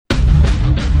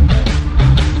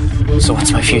So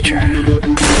what's my future? You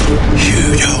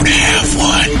don't have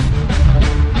one.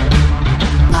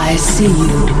 I see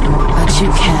you, but you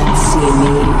can't see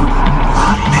me.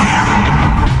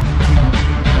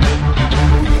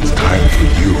 It's time for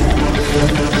you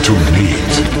to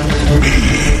meet me.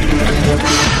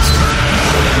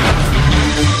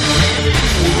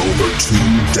 For over 2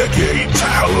 decades,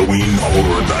 Halloween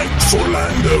Horror Nights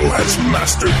Orlando has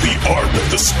mastered the art of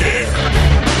the scare.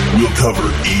 We'll cover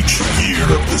each year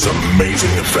of this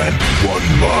amazing event one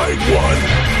by one,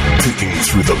 picking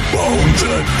through the bones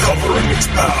and uncovering its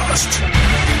past.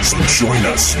 So join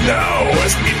us now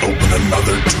as we open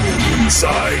another tomb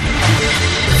inside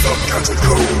the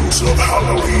Catacombs of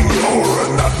Halloween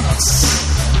Horror Nights.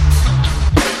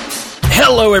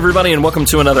 Hello, everybody, and welcome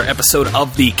to another episode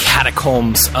of the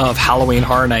Catacombs of Halloween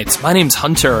Horror Nights. My name's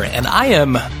Hunter, and I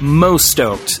am most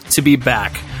stoked to be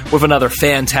back with another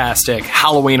fantastic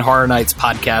Halloween Horror Nights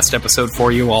podcast episode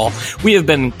for you all. We have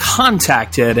been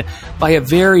contacted by a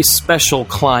very special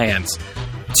client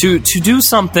to do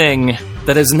something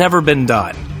that has never been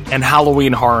done in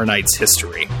Halloween Horror Nights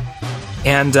history.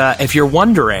 And if you're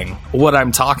wondering what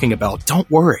I'm talking about, don't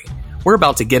worry. We're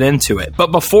about to get into it. But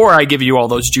before I give you all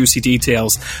those juicy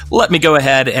details, let me go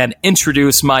ahead and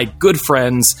introduce my good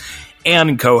friends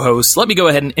and co-hosts. Let me go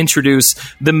ahead and introduce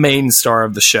the main star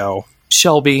of the show.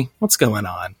 Shelby, what's going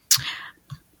on?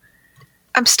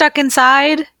 I'm stuck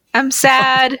inside. I'm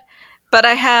sad, but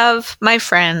I have my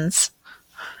friends.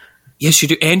 Yes, you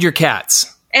do. And your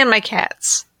cats. And my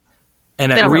cats.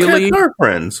 And it really... Cats are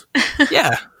friends.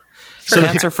 Yeah. So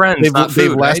cats are friends, not they've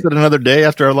food, lasted right? another day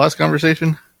after our last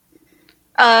conversation?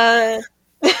 Don't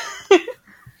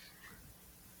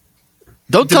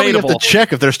tell me you have to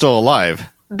check if they're still alive.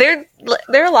 They're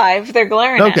alive. They're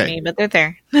glaring at me, but they're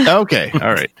there. Okay,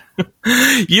 all right.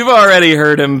 You've already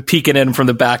heard him peeking in from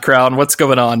the background. What's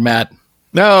going on, Matt?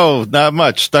 No, not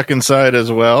much. Stuck inside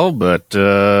as well, but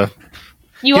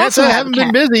You also haven't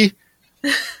been busy.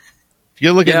 If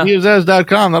you look at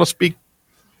newsaz.com,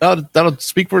 that'll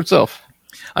speak for itself.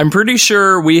 I'm pretty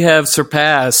sure we have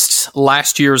surpassed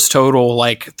last year's total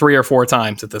like 3 or 4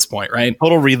 times at this point, right?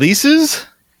 Total releases?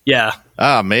 Yeah.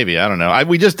 Maybe. I don't know.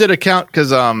 We just did a count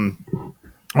because one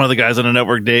of the guys on the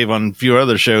network, Dave, on a few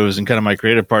other shows, and kind of my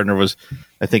creative partner was,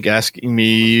 I think, asking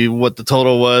me what the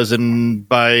total was. And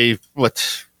by,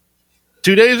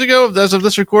 2 days ago, as of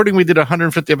this recording, we did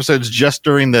 150 episodes just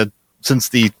since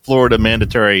the Florida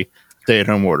mandatory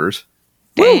stay-at-home orders.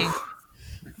 Dang. Woo.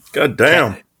 God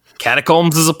damn.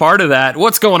 Catacombs is a part of that.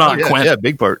 What's going on, Quint? Yeah,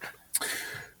 big part.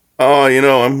 Oh,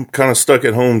 I'm kind of stuck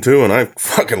at home too, and I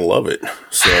fucking love it.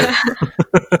 So,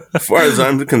 as far as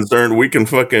I'm concerned, we can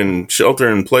fucking shelter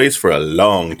in place for a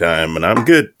long time, and I'm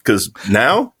good, because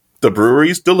now the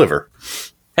breweries deliver.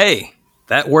 Hey,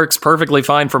 that works perfectly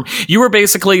fine for me. You were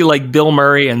basically like Bill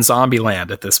Murray in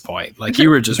Zombieland at this point. Like, you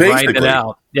were just writing it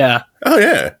out. Yeah. Oh,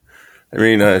 yeah. I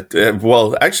mean,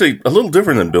 actually, a little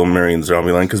different than Bill Murray in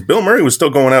Zombieland, because Bill Murray was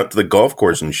still going out to the golf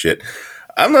course and shit.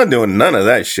 I'm not doing none of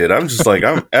that shit. I'm just like,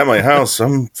 I'm at my house.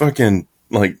 I'm fucking,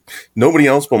 like, nobody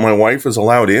else but my wife is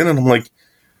allowed in. And I'm like,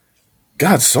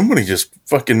 God, somebody just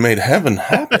fucking made heaven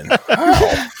happen.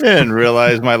 Wow. And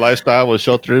realized my lifestyle was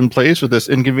sheltered in place with this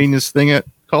inconvenience thing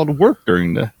called work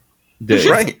during the day.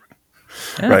 Right.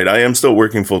 Yeah. Right. I am still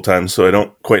working full time, so I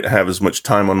don't quite have as much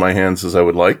time on my hands as I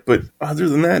would like. But other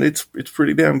than that, it's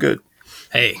pretty damn good.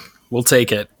 Hey, we'll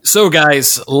take it. So,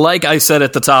 guys, like I said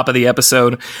at the top of the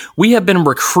episode, we have been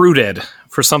recruited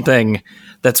for something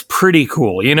that's pretty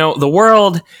cool. The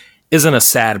world is in a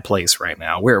sad place right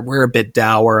now. We're a bit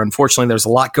dour. Unfortunately, there's a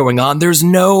lot going on. There's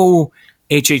no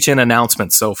HHN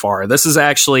announcement so far. This is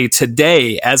actually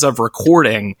today, as of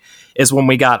recording, is when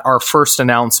we got our first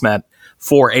announcement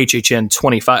for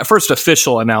HHN25, first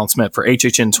official announcement for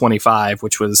HHN25,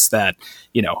 which was that,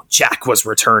 Jack was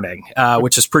returning,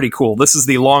 which is pretty cool. This is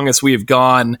the longest we have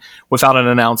gone without an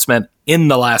announcement in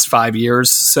the last 5 years.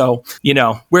 So,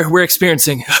 we're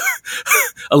experiencing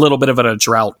a little bit of a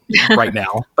drought right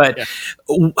now. But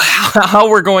how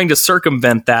we're going to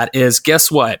circumvent that is,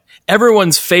 guess what?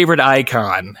 Everyone's favorite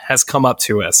icon has come up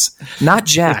to us. Not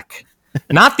Jack,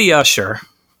 not the usher,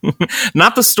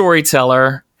 not the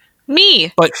storyteller,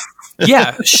 me. But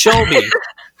yeah, Shelby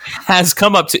has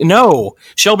come up to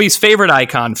Shelby's favorite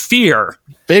icon, Fear.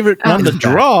 Favorite on the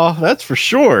draw, that's for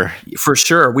sure. For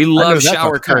sure. We love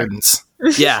shower curtains.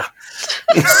 Yeah.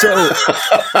 So oh,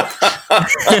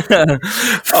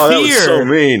 that was so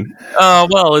mean.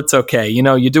 Well, it's okay.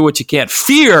 You do what you can.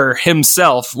 Fear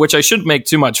himself, which I shouldn't make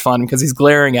too much fun because he's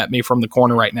glaring at me from the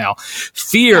corner right now.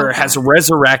 Fear has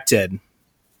resurrected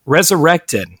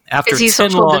after Is he 10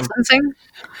 social long distancing?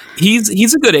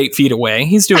 He's a good 8 feet away.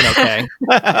 He's doing okay.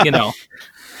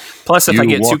 Plus, if I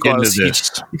get too close,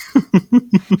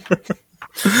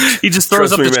 he just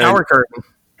throws up the shower curtain.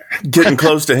 Getting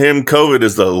close to him, COVID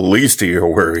is the least of your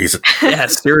worries. Yeah,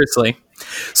 seriously.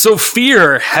 So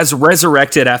Fear has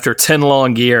resurrected after 10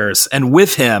 long years, and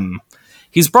with him,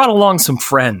 he's brought along some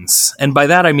friends. And by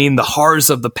that, I mean the horrors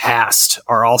of the past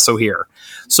are also here.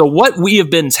 So what we have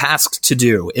been tasked to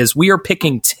do is we are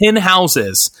picking 10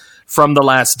 houses from the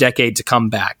last decade to come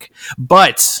back.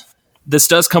 But this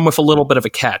does come with a little bit of a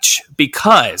catch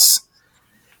because,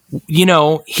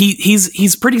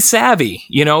 he's pretty savvy.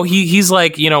 He's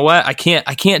like, you know what? I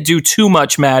can't do too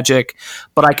much magic,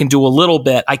 but I can do a little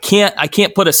bit. I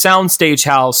can't put a soundstage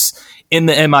house in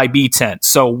the MIB tent.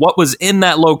 So what was in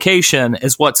that location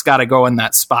is what's got to go in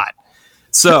that spot.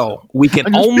 So we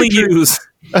can only use.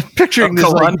 I'm picturing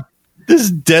this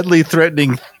deadly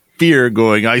threatening Fear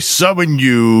going, I summon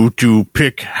you to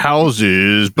pick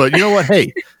houses, but you know what?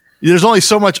 Hey, there's only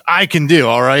so much I can do.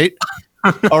 All right.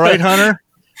 All right, Hunter.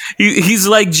 He's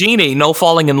like Genie, no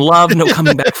falling in love, no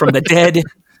coming back from the dead.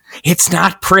 It's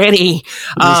not pretty.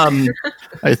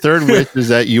 My third wish is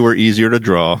that you were easier to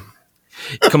draw.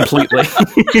 Completely.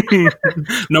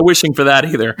 No wishing for that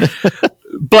either.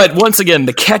 But once again,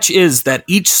 the catch is that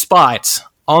each spot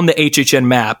on the HHN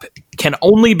map can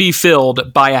only be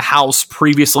filled by a house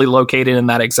previously located in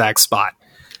that exact spot.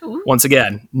 Ooh. Once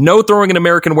again, no throwing an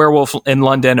American Werewolf in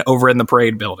London over in the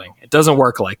parade building. It doesn't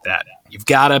work like that. You've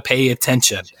got to pay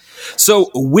attention. So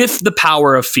with the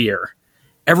power of Fear,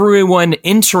 everyone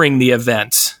entering the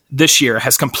event this year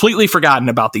has completely forgotten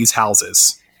about these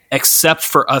houses, except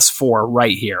for us 4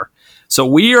 right here. So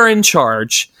we are in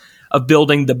charge of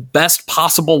building the best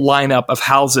possible lineup of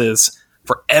houses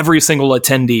for every single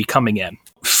attendee coming in.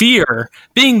 Fear,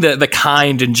 being the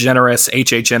kind and generous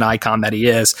HHN icon that he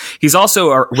is, he's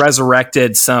also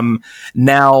resurrected some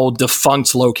now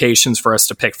defunct locations for us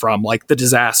to pick from, like the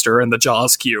Disaster and the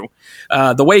Jaws queue.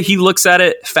 The way he looks at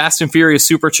it, Fast and Furious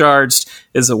Supercharged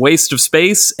is a waste of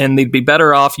space, and they'd be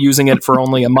better off using it for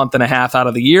only a month and a half out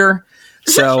of the year.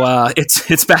 So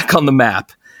it's back on the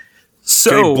map. So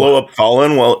can he blow up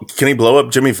Fallon? Can he blow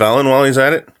up Jimmy Fallon while he's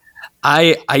at it?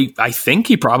 I think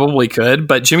he probably could,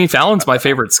 but Jimmy Fallon's my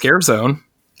favorite scare zone.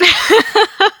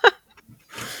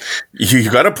 You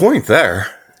got a point there.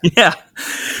 Yeah.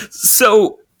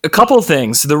 So a couple of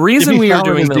things. The reason Jimmy we Fallon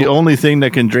are doing is the only thing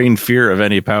that can drain Fear of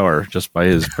any power just by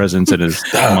his presence and his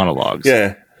monologues.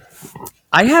 Yeah.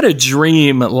 I had a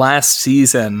dream last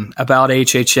season about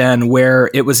HHN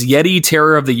where it was Yeti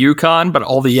Terror of the Yukon, but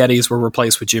all the Yetis were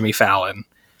replaced with Jimmy Fallon.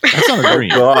 That's not a dream.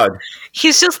 God.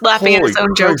 He's just laughing at his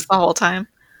own jokes the whole time.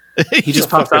 He just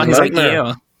pops out. He's like,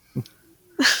 yeah.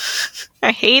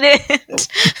 I hate it.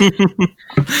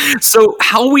 So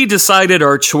how we decided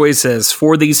our choices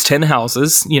for these 10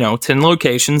 houses, 10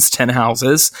 locations, 10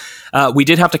 houses. We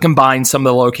did have to combine some of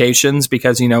the locations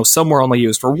because, some were only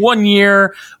used for 1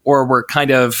 year or were kind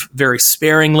of very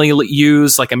sparingly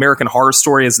used. Like American Horror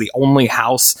Story is the only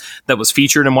house that was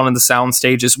featured in one of the sound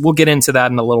stages. We'll get into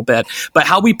that in a little bit. But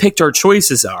how we picked our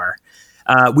choices are,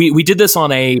 we did this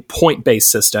on a point-based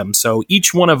system. So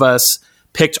each one of us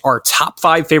picked our top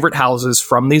 5 favorite houses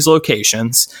from these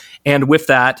locations. And with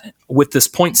this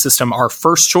point system, our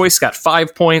first choice got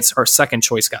 5 points, our second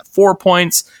choice got 4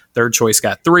 points, third choice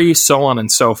got 3, so on and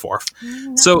so forth.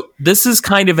 So this is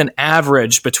kind of an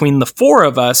average between the 4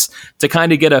 of us to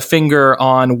kind of get a finger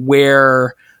on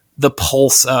where the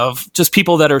pulse of just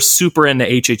people that are super into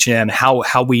HHN,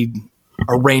 how we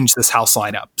arrange this house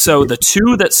lineup. So the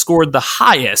 2 that scored the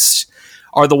highest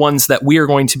are the ones that we are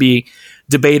going to be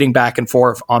debating back and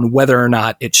forth on whether or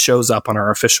not it shows up on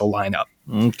our official lineup.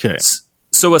 Okay.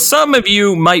 So some of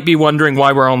you might be wondering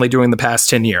why we're only doing the past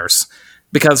 10 years.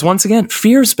 Because once again,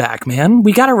 Fear's back, man.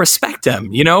 We got to respect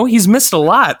him. He's missed a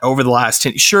lot over the last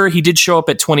 10. Sure, he did show up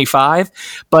at 25,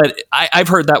 but I've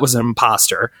heard that was an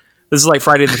imposter. This is like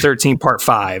Friday the 13th part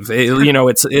 5.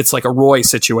 It's like a Roy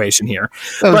situation here.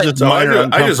 I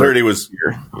just heard he was,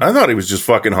 I thought he was just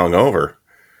fucking hungover.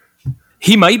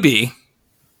 He might be.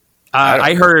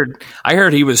 I heard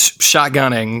he was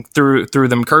shotgunning through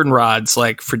them curtain rods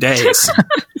like for days.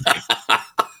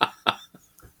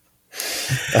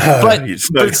 But you're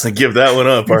not going to give that one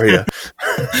up, are you?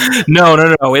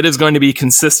 No. It is going to be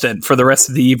consistent for the rest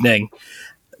of the evening.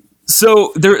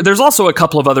 So there's also a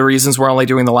couple of other reasons we're only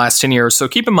doing the last 10 years. So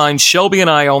keep in mind, Shelby and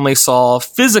I only saw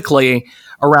physically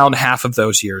around half of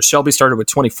those years. Shelby started with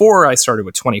 24. I started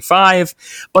with 25.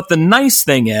 But the nice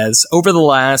thing is, over the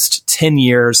last 10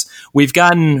 years, we've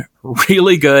gotten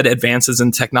really good advances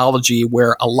in technology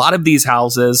where a lot of these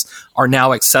houses are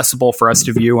now accessible for us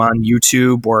to view on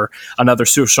YouTube or another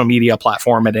social media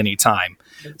platform at any time.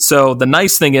 So the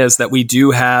nice thing is that we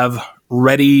do have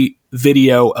ready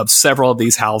video of several of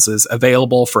these houses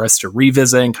available for us to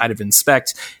revisit and kind of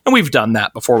inspect. And we've done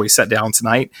that before we sat down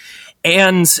tonight.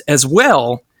 And as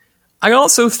well, I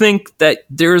also think that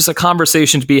there's a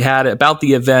conversation to be had about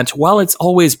the event. While it's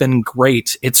always been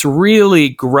great, it's really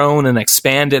grown and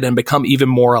expanded and become even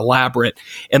more elaborate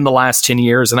in the last 10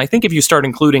 years. And I think if you start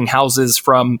including houses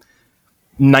from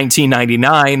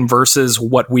 1999 versus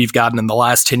what we've gotten in the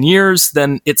last 10 years,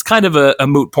 then it's kind of a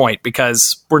moot point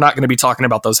because we're not going to be talking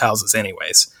about those houses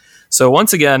anyways. So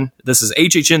once again, this is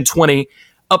HHN20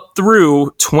 up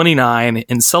through 29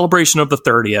 in celebration of the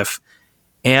 30th.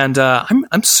 And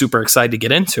I'm super excited to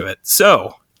get into it.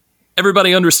 So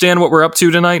everybody understand what we're up to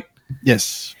tonight?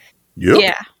 Yes. Yep.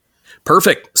 Yeah.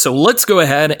 Perfect. So let's go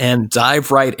ahead and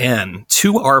dive right in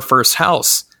to our first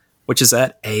house, which is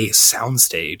at a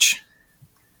soundstage.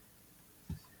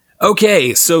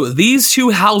 Okay, so these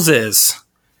two houses,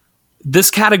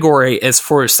 this category is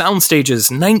for sound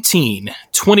stages 19,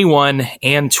 21,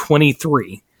 and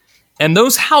 23. And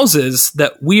those houses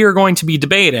that we are going to be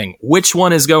debating, which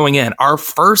one is going in? Our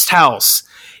first house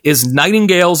is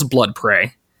Nightingale's Blood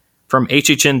Prey from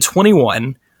HHN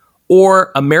 21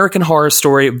 or American Horror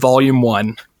Story Volume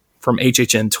 1 from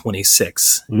HHN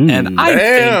 26. And I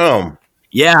think,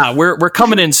 yeah, we're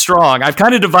coming in strong. I've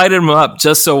kind of divided them up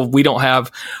just so we don't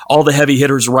have all the heavy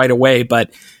hitters right away.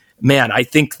 But man, I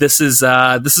think this is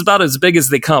about as big as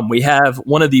they come. We have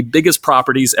one of the biggest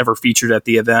properties ever featured at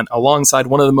the event, alongside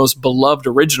one of the most beloved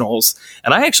originals.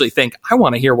 And I actually think I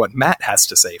want to hear what Matt has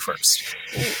to say first.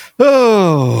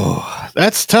 Oh,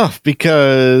 that's tough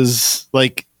because,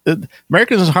 like,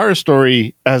 American Horror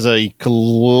Story as a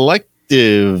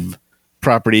collective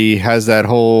property has that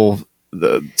whole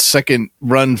the second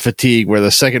run fatigue where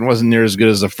the second wasn't near as good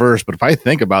as the first. But if I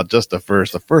think about just the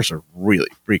first are really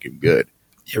freaking good.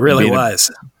 It really was.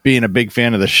 Being a big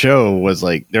fan of the show was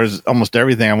like, there's almost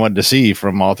everything I wanted to see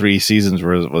from all three seasons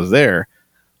was there.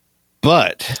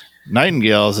 But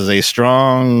Nightingales is a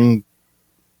strong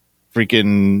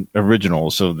freaking original.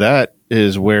 So that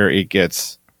is where it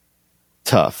gets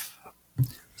tough.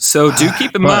 So do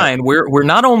keep in mind, we're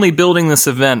not only building this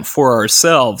event for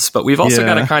ourselves, but we've also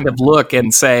got to kind of look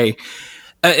and say,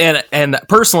 and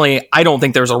personally, I don't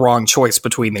think there's a wrong choice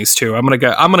between these two. I'm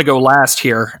gonna go last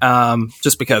here,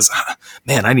 just because,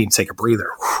 man, I need to take a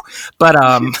breather. But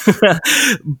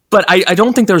but I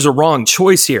don't think there's a wrong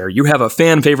choice here. You have a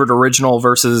fan favorite original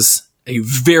versus a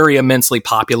very immensely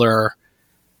popular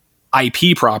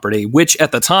IP property, which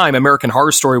at the time, American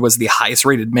Horror Story was the highest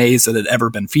rated maze that had ever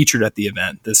been featured at the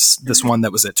event. This one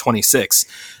that was at 26.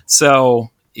 So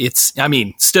it's, I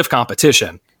mean, stiff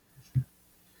competition.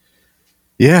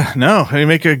 Yeah, no, you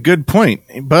make a good point,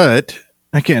 but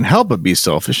I can't help but be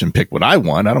selfish and pick what I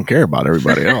want. I don't care about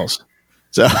everybody else.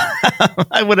 So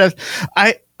I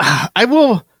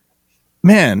will,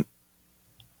 man,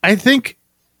 I think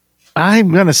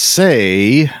I'm going to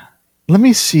say, let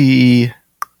me see.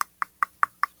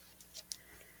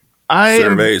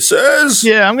 Survey says.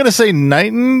 Yeah, I'm going to say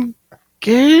Nightingales,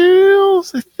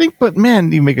 I think, but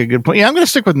man, you make a good point. Yeah, I'm going to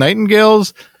stick with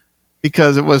Nightingales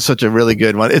because it was such a really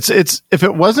good one. It's if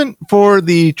it wasn't for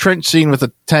the trench scene with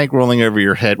a tank rolling over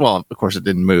your head, well, of course it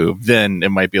didn't move, then it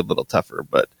might be a little tougher,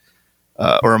 but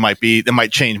or it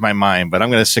might change my mind, but I'm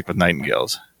going to stick with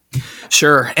Nightingales.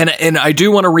 Sure. And I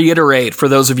do want to reiterate for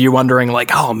those of you wondering,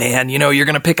 like, oh man, you're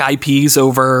going to pick IPs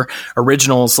over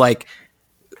originals. Like,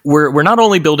 we're not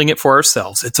only building it for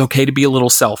ourselves. It's okay to be a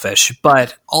little selfish,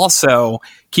 but also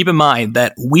keep in mind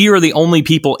that we are the only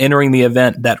people entering the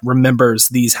event that remembers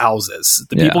these houses.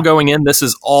 The people going in, this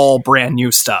is all brand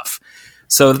new stuff.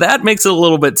 So that makes it a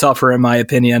little bit tougher, in my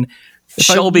opinion.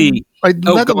 Shelby. I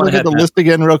look at the list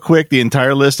again real quick, the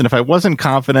entire list. And if I wasn't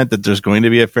confident that there's going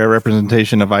to be a fair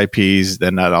representation of IPs,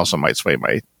 then that also might sway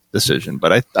my decision.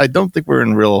 But I don't think we're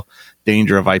in real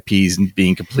danger of IPs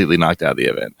being completely knocked out of the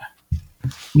event.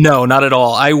 No, not at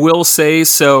all. I will say,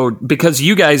 so because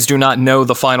you guys do not know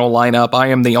the final lineup, I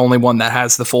am the only one that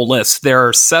has the full list. There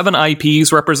are 7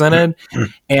 IPs represented,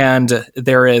 and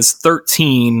there is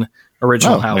 13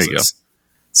 original houses.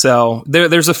 So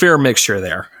there's a fair mixture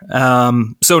there.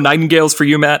 So Nightingales for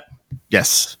you, Matt?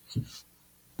 Yes.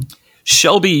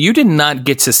 Shelby, you did not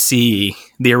get to see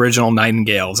the original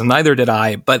Nightingales, and neither did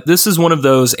I, but this is one of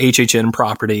those HHN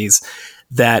properties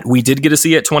that we did get to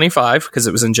see at 25 because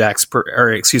it was in Jack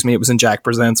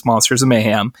Presents Monsters of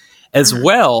Mayhem, as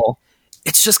well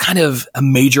it's just kind of a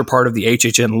major part of the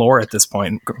HHN lore at this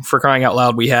point. For crying out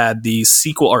loud, we had the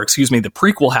the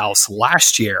prequel house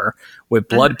last year with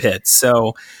Blood Pit.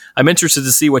 So I'm interested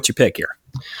to see what you pick here.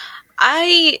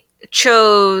 I'm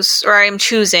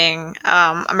choosing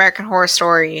American Horror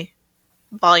Story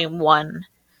Volume 1.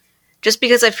 Just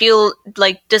because I feel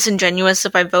like disingenuous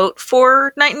if I vote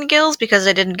for Nightingales because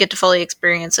I didn't get to fully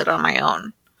experience it on my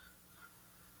own.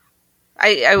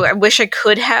 I wish I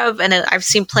could have, and I've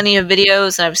seen plenty of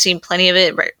videos and I've seen plenty of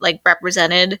it like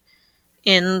represented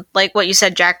in like what you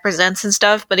said, Jack Presents and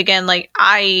stuff. But again, like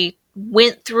I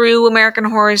went through American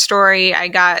Horror Story. I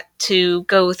got to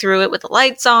go through it with the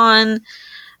lights on.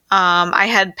 I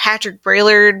had Patrick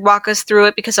Braillard walk us through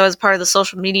it because I was part of the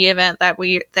social media event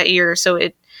that year.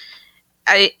 So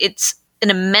it's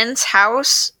an immense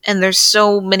house, and there's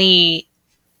so many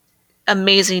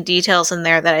amazing details in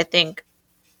there that I think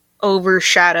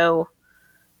overshadow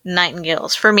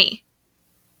Nightingales for me.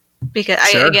 Because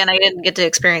I didn't get to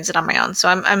experience it on my own, so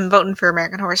I'm voting for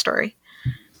American Horror Story.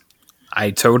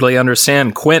 I totally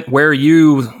understand. Quint, where are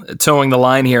you towing the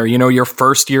line here? You know, your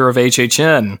first year of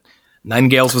HHN,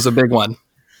 Nightingales was a big one.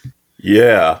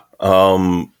 Yeah.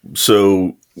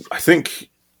 So I think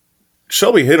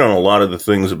Shelby hit on a lot of the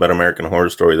things about American Horror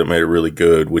Story that made it really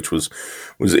good, which was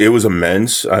it was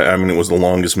immense. I mean, it was the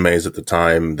longest maze at the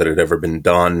time that had ever been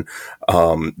done.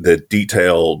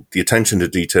 The attention to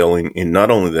detail in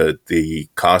not only the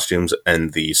costumes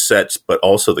and the sets, but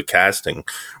also the casting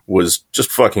was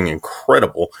just fucking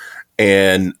incredible.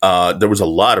 And there was a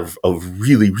lot of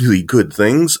really, really good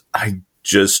things. I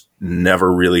just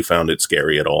never really found it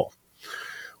scary at all.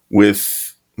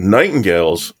 With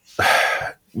Nightingales,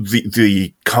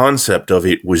 the concept of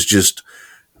it was just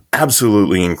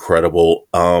absolutely incredible.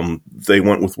 They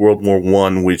went with World War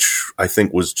I, which I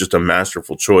think was just a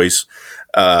masterful choice.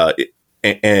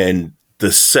 And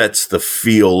the sets, the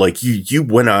feel, like you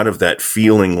went out of that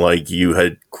feeling like you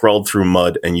had crawled through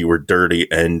mud and you were dirty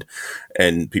and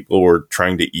people were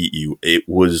trying to eat you. It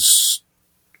was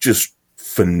just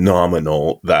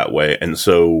phenomenal that way. And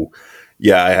so,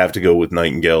 yeah, I have to go with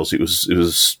Nightingales. It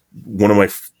was one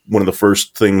of the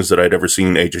first things that I'd ever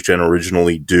seen HHN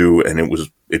originally do, and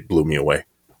it blew me away.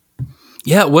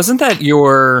 Yeah, wasn't that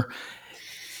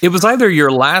it was either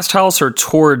your last house or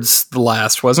towards the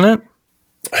last, wasn't it?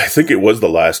 I think it was the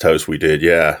last house we did,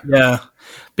 yeah. Yeah,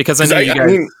 because I know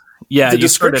you guys, you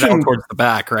started out towards the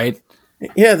back, right?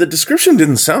 Yeah, the description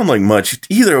didn't sound like much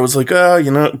either. I was like,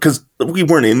 because we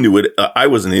weren't into it. I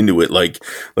wasn't into it like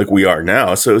we are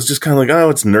now. So it's just kind of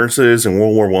like, it's nurses and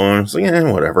World War I. It's like,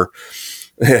 whatever.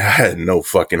 I had no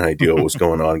fucking idea what was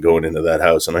going on going into that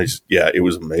house. And it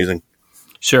was amazing.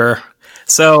 Sure.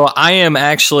 So I am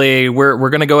actually, we're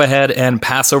going to go ahead and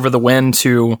pass over the win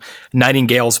to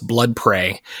Nightingale's Blood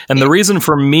Prey. And the reason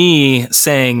for me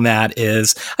saying that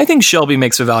is I think Shelby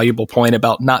makes a valuable point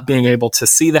about not being able to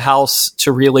see the house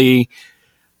to really,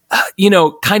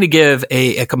 kind of give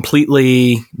a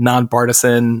completely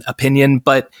nonpartisan opinion.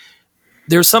 But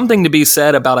there's something to be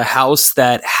said about a house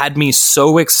that had me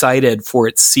so excited for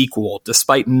its sequel,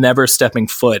 despite never stepping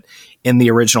foot in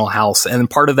the original house. And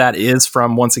part of that is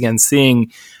from, once again,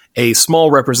 seeing a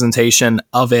small representation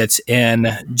of it in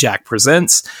Jack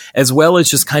Presents, as well as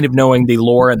just kind of knowing the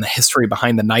lore and the history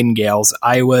behind the Nightingales.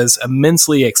 I was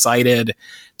immensely excited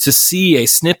to see a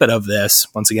snippet of this,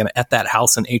 once again, at that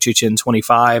house in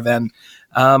HHN25. And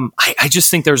I just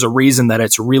think there's a reason that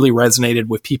it's really resonated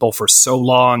with people for so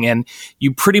long, and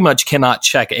you pretty much cannot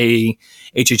check a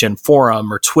HHN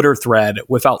forum or Twitter thread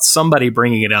without somebody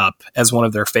bringing it up as one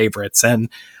of their favorites. And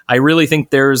I really think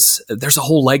there's a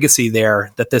whole legacy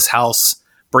there that this house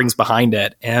brings behind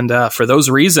it. And for those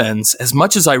reasons, as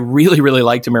much as I really, really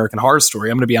liked American Horror Story,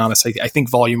 I'm going to be honest, I think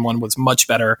Volume 1 was much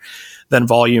better than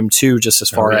Volume 2, just as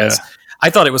far as I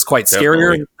thought it was quite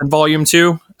scarier than Volume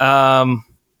 2.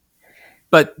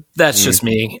 But that's just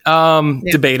me.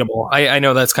 Debatable. I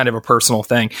know that's kind of a personal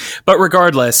thing. But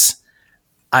regardless,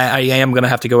 I am going to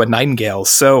have to go with Nightingales.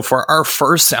 So for our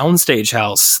first soundstage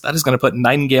house, that is going to put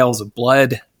Nightingale's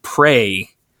Blood Prey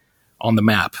on the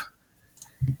map.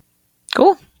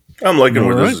 Cool. I'm liking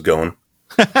where this is going.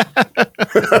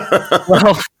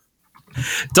 Well,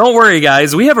 don't worry,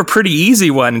 guys. We have a pretty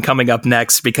easy one coming up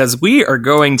next because we are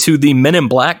going to the Men in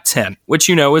Black tent, which,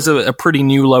 is a pretty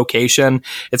new location.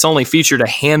 It's only featured a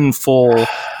handful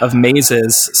of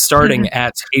mazes starting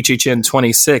at HHN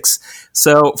 26.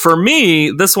 So for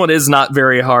me, this one is not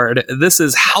very hard. This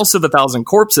is House of 1,000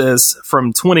 Corpses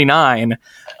from 29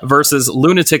 versus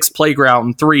Lunatic's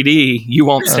Playground 3D. You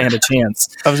won't stand a chance.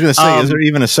 I was going to say, is there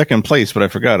even a second place? But I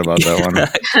forgot about that one.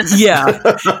 Yeah.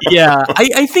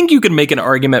 I think you can make make an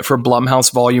argument for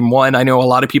Blumhouse Volume 1. I know a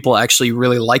lot of people actually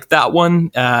really like that one,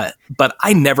 but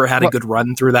I never had a good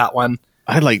run through that one.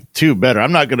 I like 2 better.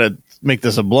 I'm not going to make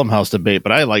this a Blumhouse debate,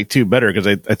 but I like 2 better because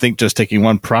I think just taking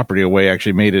one property away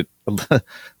actually made it a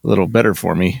little better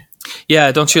for me.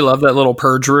 Yeah, don't you love that little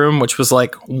purge room, which was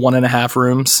like 1.5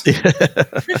 rooms?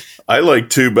 I like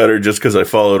 2 better just because I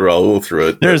followed Raul through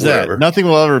it. There's that. Nothing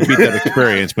will ever beat that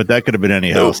experience, but that could have been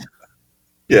any house.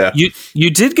 Yeah. You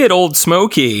did get Old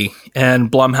Smoky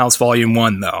and Blumhouse Volume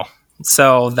 1, though.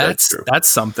 So that's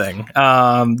something.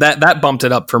 That bumped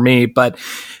it up for me. But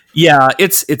yeah,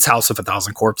 it's House of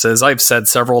 1,000 Corpses. I've said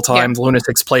several times,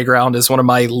 Lunatic's Playground is one of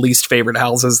my least favorite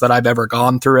houses that I've ever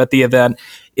gone through at the event.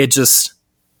 It just...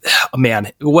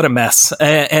 man, what a mess.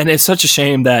 And it's such a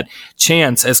shame that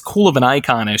Chance, as cool of an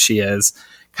icon as she is,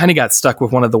 kind of got stuck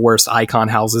with one of the worst icon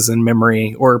houses in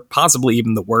memory, or possibly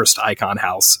even the worst icon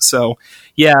house. So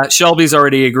yeah, Shelby's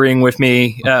already agreeing with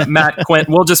me. Matt, Quint,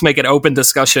 we'll just make an open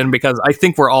discussion because I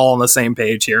think we're all on the same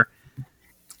page here.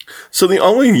 So the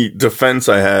only defense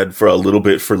I had for a little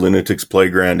bit for Lunatic's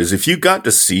Playground is if you got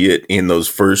to see it in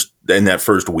that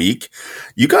first week,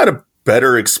 you got a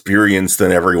better experience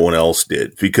than everyone else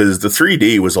did, because the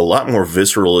 3D was a lot more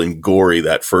visceral and gory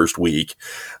that first week.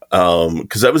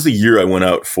 Cause that was the year I went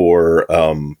out for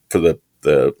the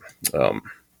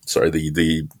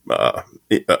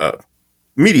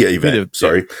media event.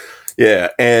 Sorry. Yeah.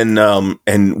 And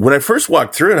when I first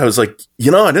walked through it, I was like,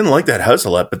 I didn't like that house a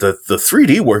lot, but the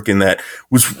 3D work in that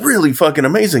was really fucking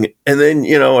amazing. And then,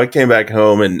 I came back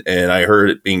home and I heard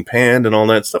it being panned and all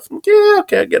that stuff. I'm like, yeah,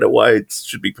 okay, I get it why it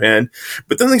should be panned.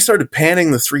 But then they started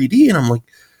panning the 3D and I'm like,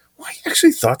 well, I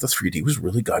actually thought the 3D was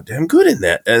really goddamn good in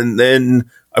that. And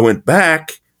then I went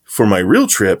back for my real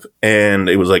trip and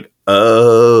it was like,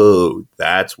 oh,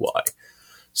 that's why.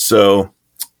 So,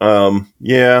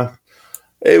 yeah.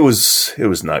 It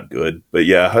was not good, but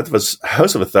yeah,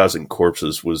 House of 1,000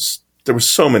 Corpses there were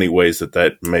so many ways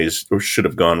that maze should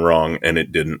have gone wrong, and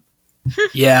it didn't.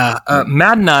 Yeah,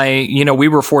 Matt and I, we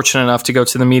were fortunate enough to go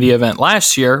to the media event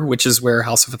last year, which is where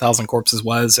House of 1,000 Corpses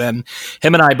was, and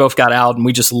him and I both got out, and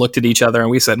we just looked at each other,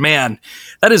 and we said, man,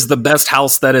 that is the best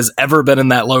house that has ever been in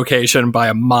that location by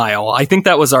a mile. I think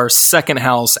that was our second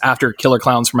house after Killer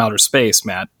Clowns from Outer Space,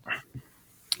 Matt.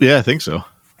 Yeah, I think so.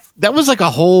 That was like a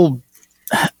whole...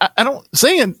 I don't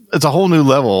saying it's a whole new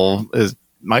level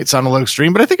might sound a little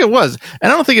extreme, but I think it was, and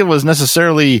I don't think it was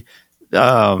necessarily.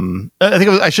 I think it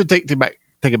was. I should take it back.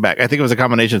 I think it was a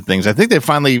combination of things. I think they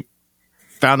finally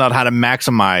found out how to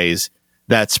maximize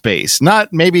that space.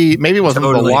 Not maybe it wasn't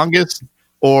the longest,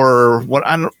 or what.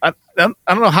 I don't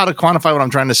know how to quantify what I'm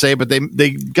trying to say, but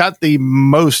they got the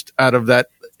most out of that.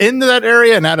 Into that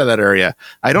area and out of that area.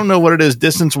 I don't know what it is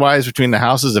distance-wise between the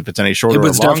houses, if it's any shorter or longer. It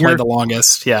was definitely the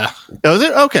longest, yeah. Was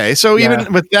it? Okay, so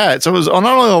even with that, so it was not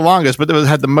only the longest, but it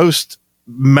had the most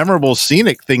memorable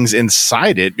scenic things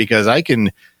inside it, because I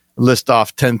can list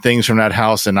off 10 things from that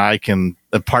house, and I can,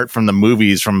 apart from the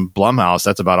movies from Blumhouse,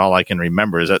 that's about all I can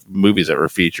remember is that movies that were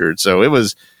featured. So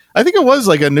I think it was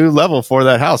like a new level for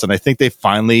that house, and I think they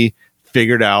finally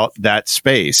figured out that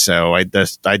space. So I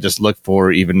just look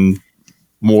for even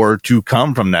more to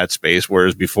come from that space,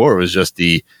 whereas before it was just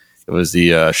the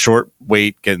short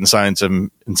wait, get inside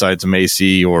some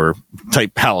AC or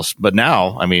type house. But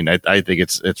now, I mean, I think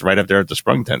it's right up there at the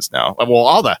Sprung Tents now. Well,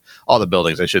 all the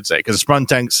buildings, I should say, because the Sprung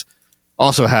Tents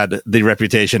also had the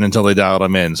reputation until they dialed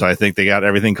them in. So I think they got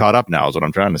everything caught up now, is what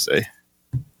I'm trying to say.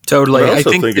 Totally. I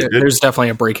think there's definitely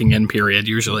a breaking in period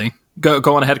usually. Go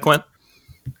on ahead, Quint.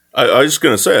 I was just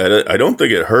going to say, I don't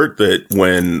think it hurt that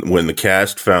when the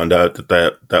cast found out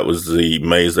that was the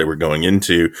maze they were going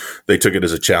into, they took it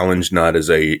as a challenge, not as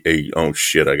a oh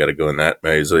shit, I got to go in that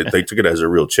maze. They took it as a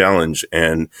real challenge.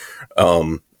 And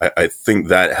I think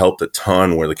that helped a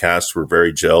ton, where the casts were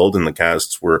very gelled and the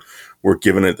casts were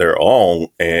giving it their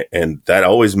all. And that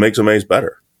always makes a maze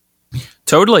better.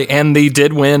 Totally. And they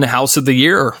did win House of the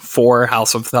Year for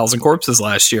House of 1,000 Corpses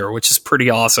last year, which is pretty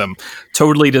awesome.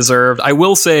 Totally deserved. I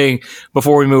will say,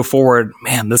 before we move forward,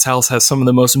 man, this house has some of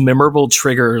the most memorable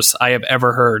triggers I have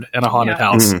ever heard in a haunted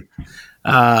house.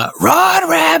 Mm-hmm. Run,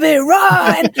 rabbit,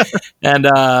 run! And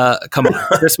come on,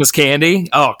 Christmas candy.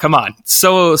 Oh, come on.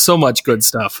 So much good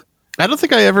stuff. I don't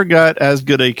think I ever got as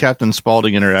good a Captain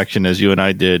Spaulding interaction as you and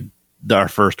I did our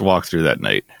first walkthrough that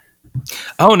night.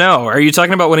 Oh no! Are you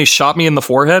talking about when he shot me in the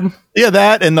forehead? Yeah,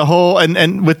 that and the whole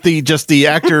and with the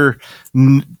actor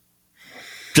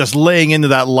just laying into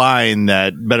that line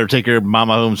that better take your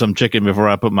mama home some chicken before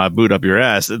I put my boot up your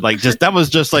ass. That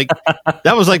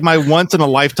was like my once in a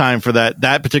lifetime for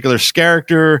that particular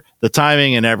character, the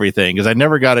timing and everything, because I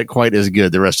never got it quite as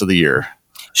good the rest of the year.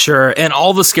 Sure, and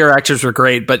all the scare actors were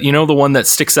great, but you know the one that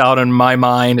sticks out in my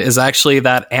mind is actually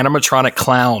that animatronic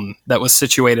clown that was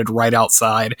situated right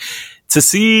outside. To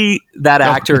see that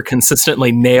actor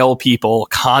consistently nail people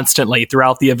constantly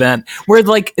throughout the event, where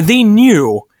like they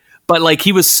knew, but like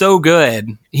he was so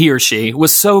good, he or she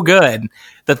was so good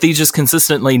that they just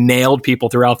consistently nailed people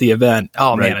throughout the event.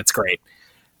 Oh man, it's great.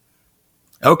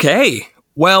 Okay,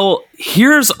 well,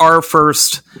 here's our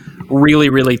first really,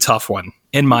 really tough one,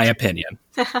 in my opinion.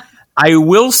 I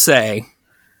will say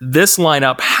this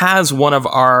lineup has one of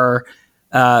our,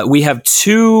 we have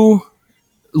two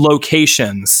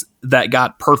locations that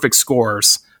got perfect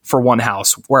scores for one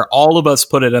house, where all of us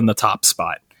put it in the top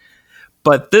spot.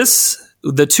 But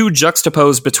the two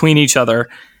juxtaposed between each other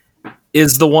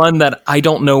is the one that I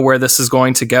don't know where this is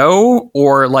going to go,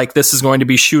 or like this is going to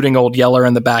be shooting Old Yeller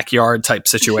in the backyard type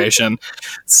situation.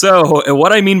 So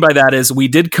what I mean by that is we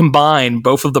did combine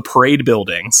both of the parade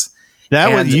buildings.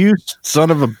 That was you,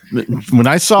 son of a. When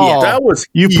I saw that was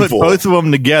you evil. put both of them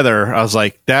together, I was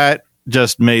like, that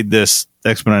just made this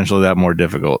exponentially that more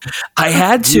difficult. I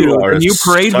had to. The new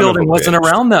parade building wasn't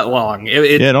around that long.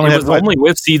 It was only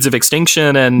with Seeds of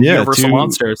Extinction and Universal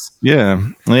Monsters. Yeah.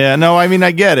 No, I mean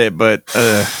I get it, but.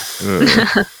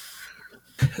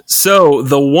 So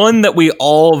the one that we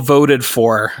all voted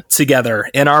for together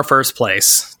in our first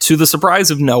place, to the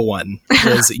surprise of no one,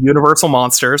 is Universal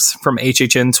Monsters from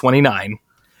HHN29.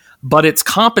 But its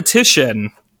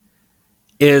competition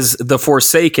is The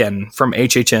Forsaken from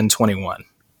HHN21.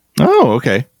 Oh,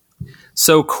 okay.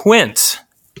 So Quint,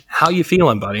 how you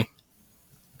feeling, buddy?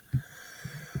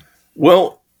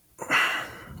 Well,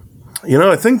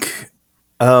 I think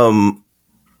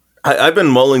I've been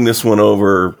mulling this one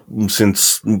over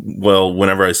since,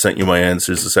 whenever I sent you my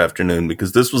answers this afternoon,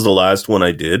 because this was the last one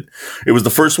I did. It was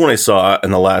the first one I saw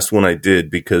and the last one I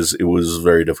did because it was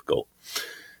very difficult.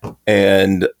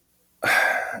 And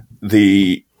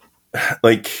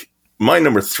my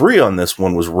number 3 on this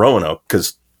one was Roanoke,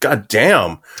 because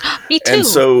goddamn. Me too. And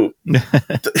so,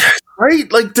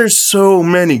 right? Like, there's so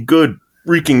many good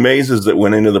freaking mazes that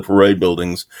went into the parade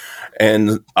buildings.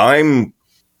 And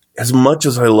as much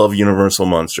as I love Universal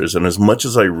Monsters, and as much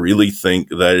as I really think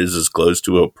that is as close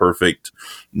to a perfect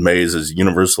maze as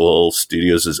Universal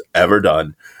Studios has ever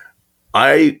done,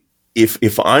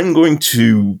 if I'm going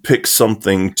to pick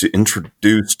something to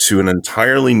introduce to an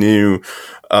entirely new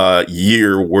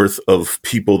year worth of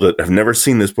people that have never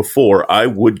seen this before, I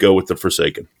would go with The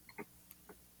Forsaken.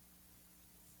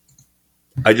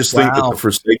 I just think that The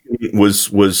Forsaken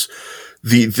was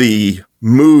the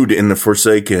mood in The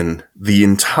Forsaken, the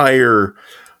entire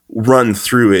run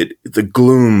through it, the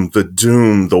gloom, the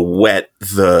doom, the wet,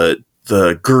 the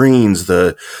greens,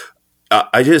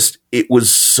 it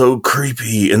was so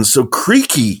creepy and so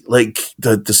creaky. Like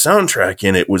the soundtrack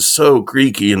in it was so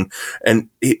creaky, and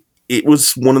it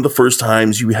was one of the first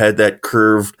times you had that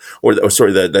curved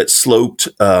that sloped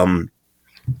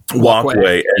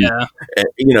walkway and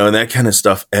and that kind of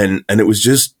stuff, and it was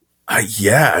just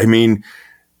I mean,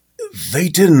 they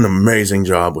did an amazing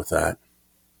job with that.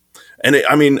 And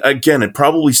it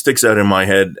probably sticks out in my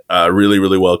head really,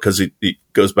 really well because it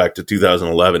goes back to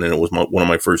 2011, and it was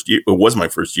my first year. It was my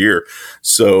first year,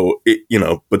 so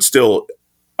but still,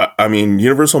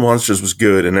 Universal Monsters was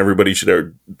good, and everybody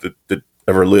that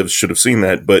ever lived should have seen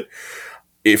that. But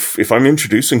if I'm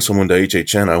introducing someone to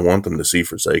HHN, I want them to see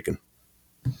Forsaken.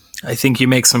 I think you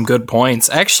make some good points,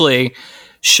 actually,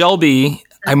 Shelby.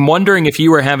 I'm wondering if you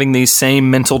were having the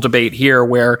same mental debate here,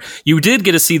 where you did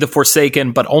get to see The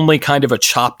Forsaken, but only kind of a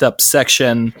chopped up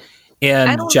section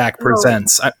in Jack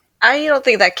Presents. I don't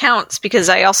think that counts, because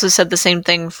I also said the same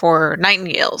thing for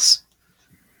Nightingales.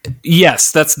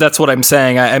 Yes, that's what I'm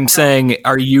saying. I'm saying,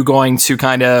 are you going to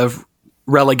kind of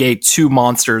relegate 2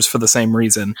 monsters for the same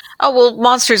reason? Oh, well,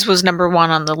 Monsters was number 1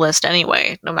 on the list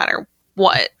anyway, no matter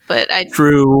what. But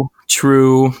True.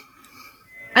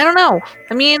 I don't know.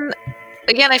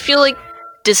 Again, I feel like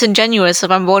disingenuous if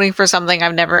I'm voting for something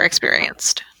I've never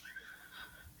experienced.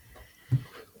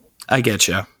 I get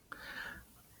you.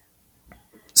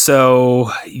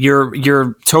 So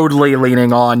you're totally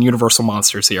leaning on Universal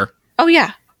Monsters here. Oh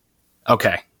yeah.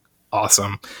 Okay.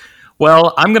 Awesome.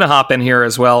 Well, I'm going to hop in here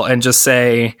as well and just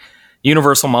say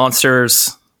Universal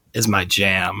Monsters is my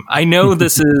jam. I know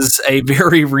this is a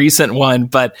very recent one,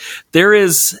 but there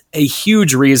is a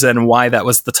huge reason why that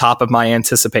was the top of my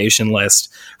anticipation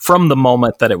list from the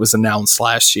moment that it was announced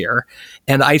last year.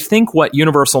 And I think what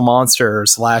Universal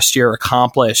Monsters last year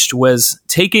accomplished was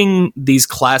taking these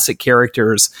classic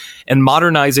characters and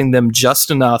modernizing them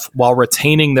just enough while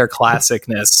retaining their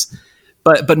classicness,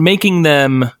 but making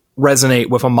them resonate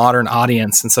with a modern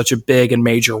audience in such a big and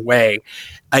major way.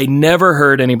 I never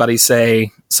heard anybody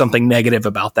say something negative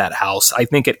about that house. I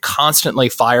think it constantly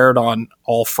fired on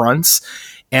all fronts.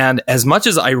 And as much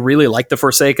as I really like The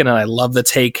Forsaken and I love the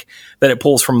take that it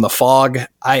pulls from The Fog,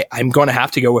 I'm going to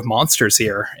have to go with Monsters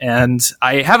here. And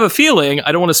I have a feeling,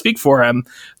 I don't want to speak for him,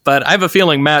 but I have a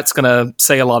feeling Matt's going to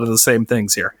say a lot of the same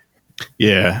things here.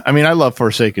 Yeah, I mean, I love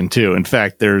Forsaken too. In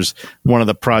fact, there's one of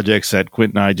the projects that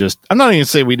Quint and I I'm not even going to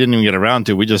say we didn't even get around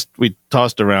to. We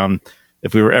tossed around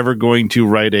if we were ever going to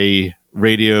write a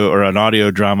radio or an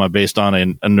audio drama based on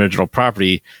an original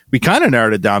property. We kind of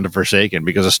narrowed it down to Forsaken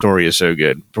because the story is so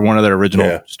good. For one of their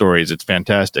original stories, it's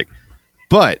fantastic.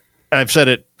 But I've said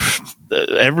it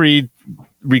every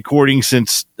recording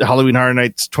since Halloween Horror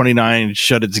Nights 29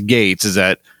 shut its gates is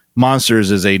that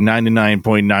Monsters is a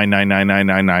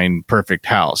 99.999999 perfect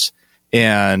house.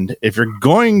 And if you're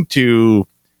going to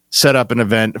set up an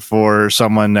event for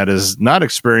someone that has not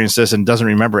experienced this and doesn't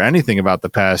remember anything about the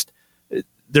past,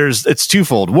 it's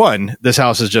twofold. One, this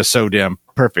house is just so damn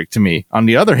perfect to me. On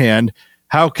the other hand,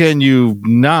 how can you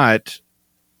not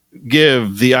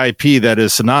give the IP that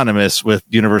is synonymous with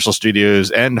Universal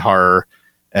Studios and horror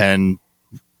and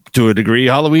to a degree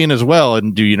Halloween as well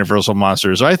and do Universal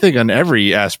Monsters? So I think on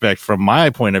every aspect from my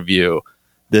point of view,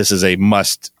 this is a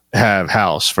must have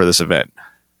house for this event.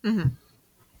 Mm-hmm.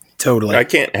 Totally. I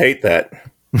can't hate that.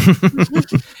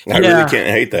 I really can't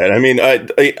hate that. I mean,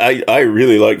 I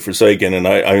really like Forsaken, and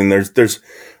I mean, there's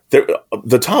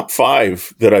the top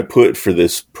 5 that I put for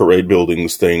this parade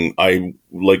buildings thing. I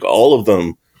like all of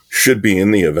them should be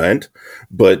in the event,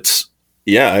 but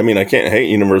yeah, I mean, I can't hate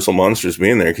Universal Monsters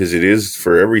being there because it is,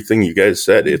 for everything you guys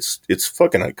said, it's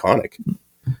fucking iconic.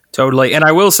 Totally. And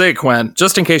I will say, Quint,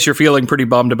 just in case you're feeling pretty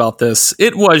bummed about this,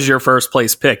 it was your first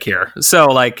place pick here. So,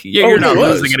 like, you're not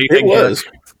losing anything. It was.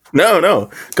 Here. No.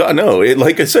 God, no.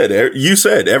 Like I said, you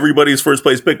said everybody's first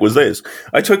place pick was this.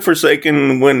 I took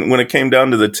Forsaken when it came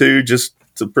down to the 2 just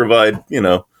to provide,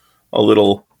 a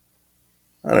little,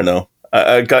 I don't know.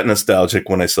 I got nostalgic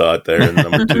when I saw it there in the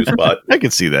number 2 spot. I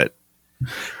could see that.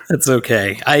 That's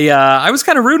okay. I was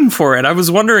kind of rooting for it. I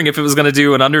was wondering if it was going to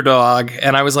do an underdog,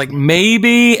 and I was like,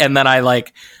 maybe. And then I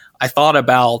thought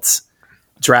about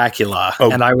Dracula,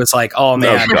 and I was like, oh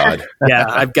man, God. Yeah,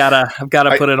 I've got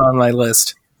to put it on my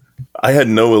list. I had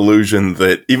no illusion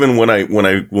that even when I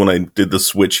did the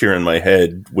switch here in my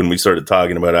head when we started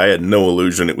talking about it, I had no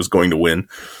illusion it was going to win.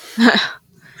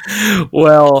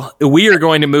 Well, we are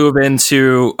going to move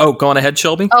into... Oh, go on ahead,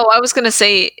 Shelby. Oh, I was going to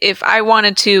say, if I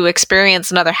wanted to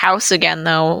experience another house again,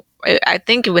 though, I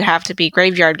think it would have to be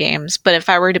Graveyard Games. But if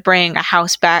I were to bring a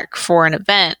house back for an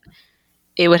event,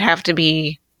 it would have to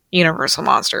be Universal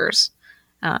Monsters.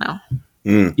 I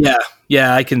don't know.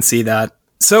 Yeah, I can see that.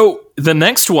 So the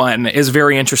next one is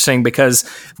very interesting because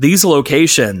these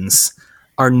locations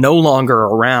are no longer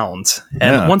around.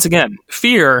 And once again,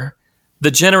 Fear, the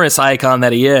generous icon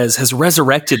that he is, has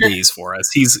resurrected these for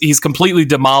us. He's completely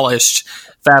demolished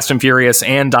Fast and Furious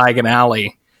and Diagon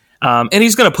Alley. And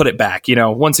he's going to put it back,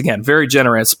 once again, very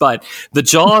generous. But the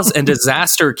Jaws and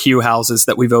Disaster queue houses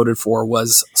that we voted for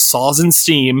was Saws and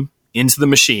Steam, Into the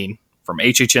Machine from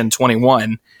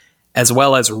HHN21, as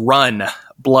well as Run,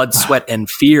 Blood, Sweat, and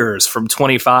Fears from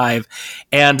 25.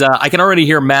 And I can already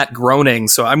hear Matt groaning,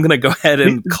 so I'm going to go ahead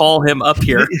and call him up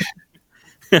here.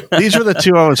 These are the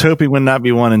 2 I was hoping would not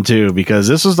be 1 and 2 because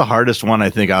this was the hardest one, I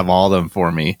think, of all of them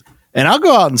for me. And I'll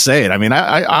go out and say it. I mean,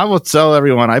 I will tell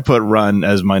everyone I put Run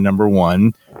as my number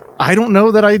 1. I don't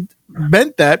know that I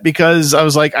meant that because I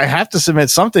was like, I have to submit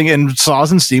something, and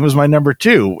Saws and Steam was my number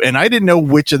 2. And I didn't know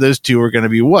which of those 2 were going to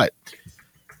be what.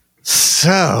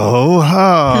 So,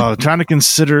 trying to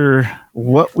consider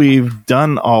what we've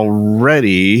done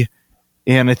already.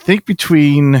 And I think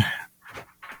between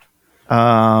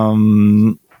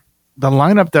the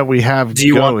lineup that we have do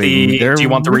you want the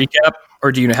recap,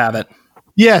 or do you have it?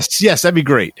 Yes, that'd be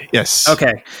great. Yes.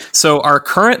 Okay. So our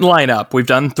current lineup, we've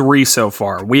done 3 so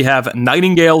far. We have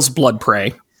Nightingale's Blood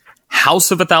Prey,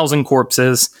 House of a Thousand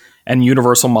Corpses, and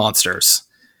Universal Monsters.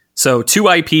 So 2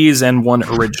 IPs and 1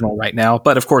 original right now,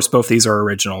 but of course both these are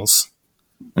originals.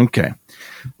 Okay.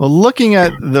 Well, looking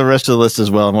at the rest of the list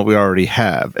as well and what we already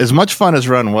have, as much fun as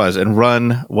Run was, and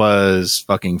Run was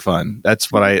fucking fun.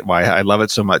 That's why I love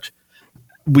it so much.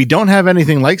 We don't have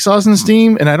anything like Saws and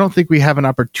Steam, and I don't think we have an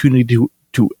opportunity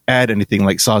to add anything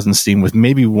like Saws and Steam, with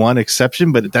maybe 1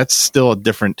 exception, but that's still a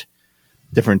different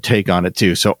take on it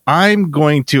too. So I'm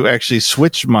going to actually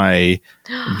switch my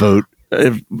vote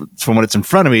from what it's in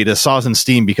front of me to Saws and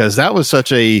Steam, because that was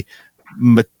such a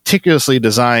meticulously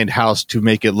designed house to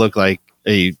make it look like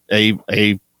a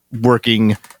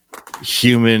working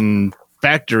human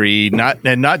factory,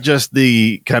 not just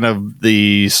the kind of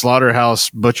the slaughterhouse,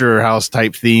 butcher house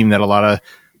type theme that a lot of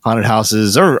haunted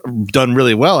houses are done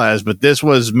really well as, but this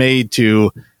was made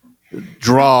to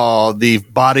draw the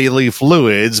bodily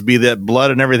fluids, be that blood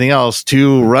and everything else,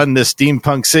 to run this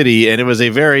steampunk city. And it was a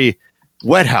very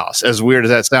wet house, as weird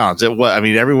as that sounds. It was, I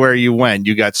mean, everywhere you went,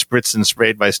 you got spritzed and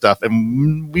sprayed by stuff.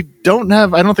 And we don't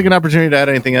have, I don't think, an opportunity to add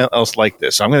anything else like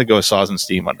this. So I'm going to go with Saws and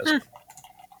Steam on this one.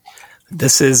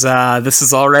 This is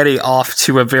already off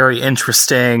to a very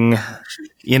interesting,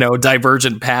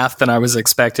 divergent path than I was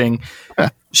expecting.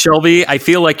 Shelby, I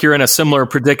feel like you're in a similar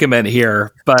predicament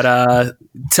here, but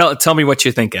tell me what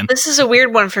you're thinking. This is a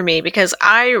weird one for me because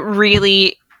I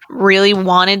really, really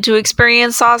wanted to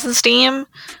experience Saws and Steam,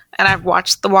 and I've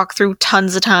watched the walkthrough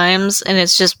tons of times, and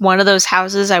it's just one of those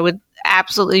houses I would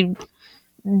absolutely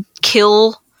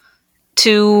kill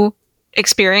to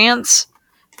experience.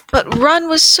 But Run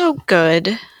was so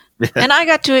good, and I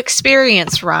got to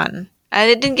experience Run. I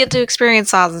didn't get to experience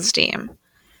Saws and Steam.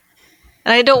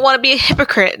 And I don't want to be a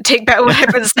hypocrite and take back what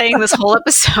I've been saying this whole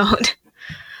episode.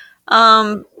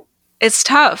 It's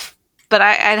tough, but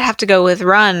I'd have to go with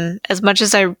Run as much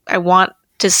as I want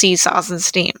to see Saws and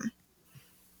Steam.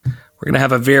 We're going to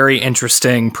have a very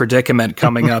interesting predicament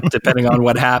coming up, depending on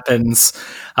what happens.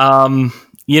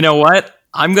 You know what?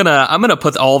 I'm gonna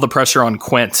put all the pressure on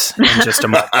Quint in just a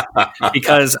moment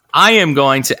because I am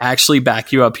going to actually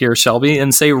back you up here, Shelby,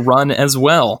 and say Run as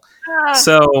well.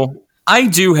 So I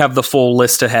do have the full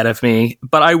list ahead of me,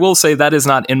 but I will say that is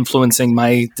not influencing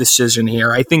my decision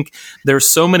here. I think there's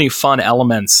so many fun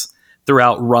elements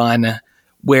throughout Run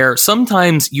where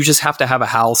sometimes you just have to have a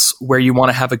house where you want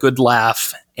to have a good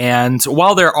laugh. And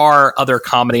while there are other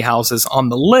comedy houses on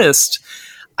the list,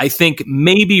 I think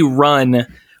maybe Run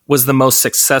was the most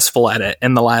successful at it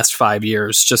in the last 5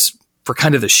 years, just for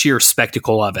kind of the sheer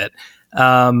spectacle of it.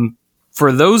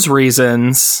 For those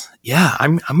reasons, yeah,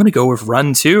 I'm going to go with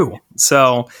Run too.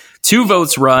 So 2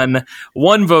 votes Run,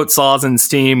 1 vote Saws and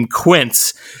Steam.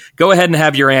 Quint, go ahead and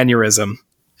have your aneurysm.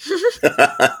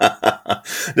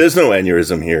 There's no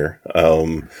aneurysm here.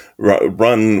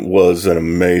 Run was an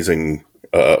amazing,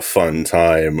 fun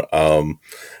time.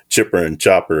 Chipper and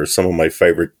Chopper, some of my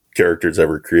favorite characters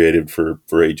ever created for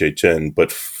HHN, but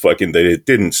fucking they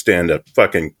didn't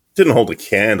didn't hold a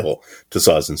candle to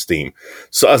Saws and Steam.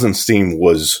 Saws and Steam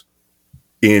was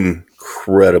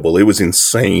incredible. It was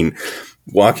insane.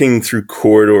 Walking through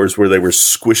corridors where they were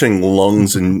squishing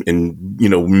lungs and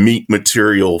meat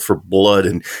material for blood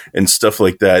and stuff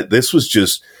like that. This was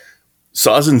just,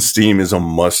 Saws and Steam is a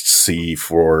must see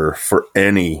for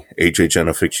any HHN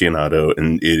aficionado,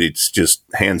 and it's just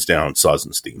hands down Saws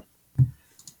and Steam.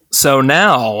 So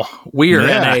now we are in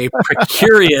a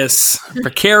precarious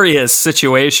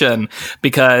situation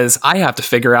because I have to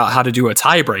figure out how to do a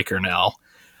tiebreaker now.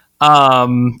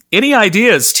 Any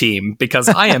ideas, team? Because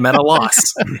I am at a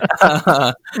loss.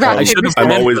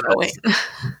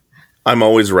 I'm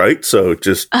always right, so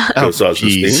just go Saws and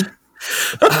Steam.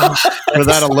 For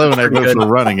that alone, I vote for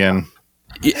Run again.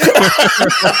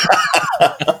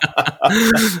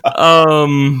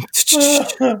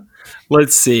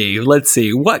 Let's see.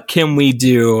 What can we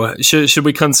do? Should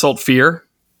we consult Fear?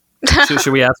 Should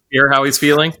we ask Fear how he's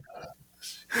feeling?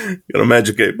 Got a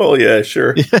magic 8 ball? Yeah,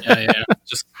 sure. Yeah.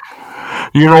 Just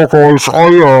guys,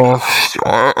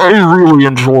 I really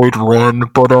enjoyed Run,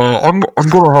 but I'm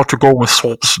gonna have to go with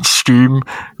Saws and Steam.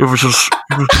 It was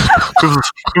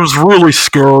really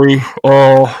scary.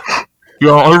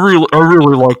 Yeah, I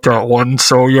really like that one.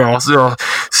 So yeah,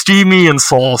 Steamy and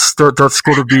Sauce. That's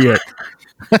gonna be it.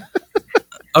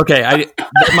 Okay,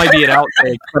 that might be an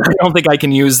outtake, but I don't think I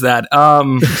can use that.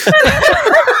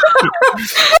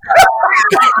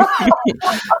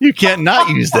 You can't not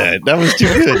use that. That was too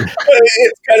good.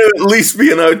 It's got to at least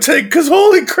be an outtake because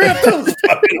holy crap, that was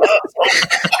fucking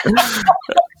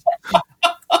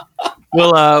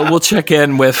awesome. We'll check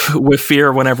in with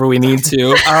Fear whenever we need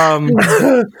to.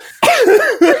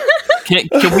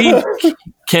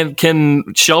 Can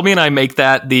Shelby and I make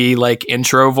that the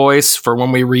intro voice for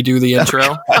when we redo the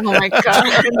intro? Oh my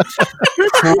god!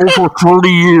 For over 30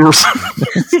 years,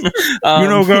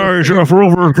 guys, for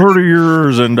over 30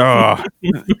 years, and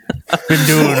been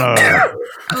doing bad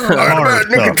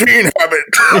nicotine habit.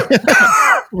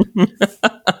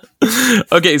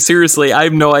 Okay, seriously, I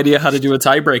have no idea how to do a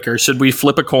tiebreaker. Should we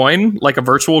flip a coin, like a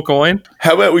virtual coin?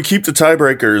 How about we keep the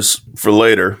tiebreakers for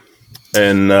later?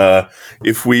 And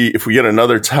if we get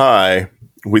another tie,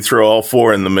 we throw all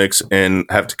 4 in the mix and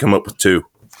have to come up with 2.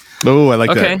 Oh, I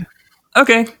like that.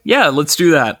 Okay, yeah, let's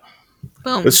do that.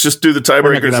 Boom. Let's just do the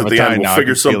tiebreakers at the end. We'll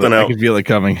figure something out. I can feel it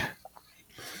coming.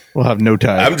 We'll have no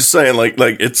tie. I'm just saying,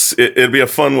 it'd be a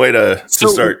fun way to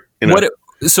start.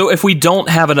 So if we don't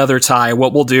have another tie,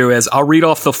 what we'll do is I'll read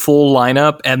off the full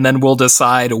lineup, and then we'll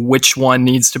decide which one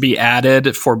needs to be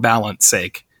added for balance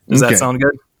sake. Does that sound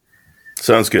good?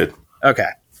 Sounds good. Okay.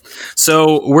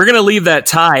 So we're going to leave that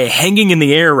tie hanging in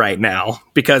the air right now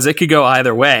because it could go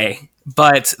either way.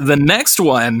 But the next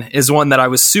one is one that I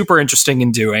was super interested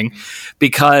in doing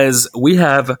because we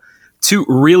have two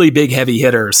really big heavy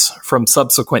hitters from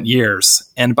subsequent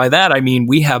years. And by that, I mean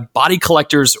we have Body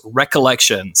Collectors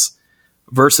Recollections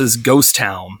versus Ghost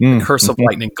Town, Curse of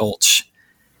Lightning Gulch.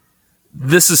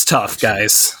 This is tough,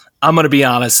 guys. I'm going to be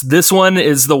honest. This one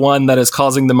is the one that is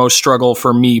causing the most struggle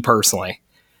for me personally.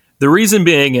 The reason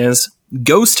being is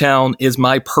Ghost Town is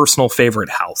my personal favorite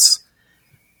house.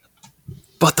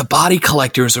 But the Body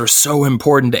Collectors are so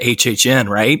important to HHN,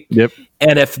 right? Yep.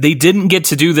 And if they didn't get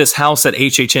to do this house at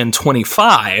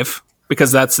HHN25,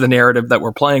 because that's the narrative that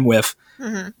we're playing with,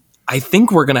 I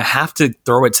think we're going to have to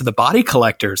throw it to the Body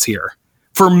Collectors here.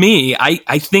 For me,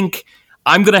 I think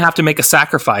I'm going to have to make a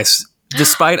sacrifice.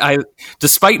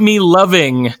 Despite me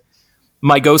loving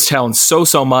my Ghost Town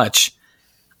so much,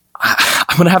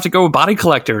 I'm going to have to go with Body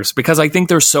Collectors because I think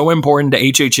they're so important to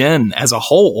HHN as a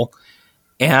whole.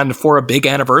 And for a big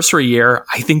anniversary year,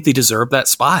 I think they deserve that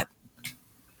spot.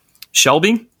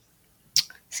 Shelby?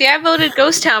 See, I voted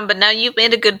Ghost Town, but now you've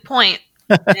made a good point.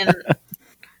 And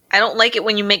I don't like it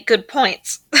when you make good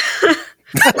points. I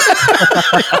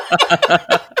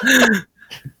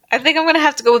think I'm going to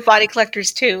have to go with Body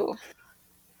Collectors too.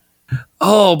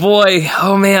 Oh, boy.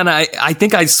 Oh, man. I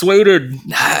think I swayed.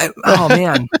 Oh,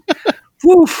 man.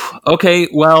 Whew. Okay.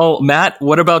 Well, Matt,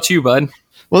 what about you, bud?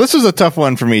 Well, this was a tough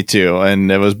one for me too, and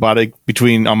it was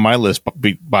on my list,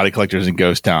 Body Collectors and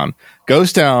Ghost Town.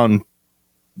 Ghost Town,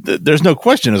 there's no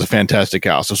question, is a fantastic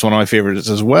house. It's one of my favorites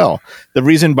as well. The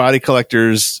reason Body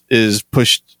Collectors is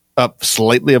pushed up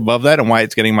slightly above that and why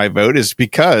it's getting my vote is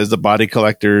because the Body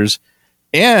Collectors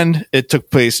and it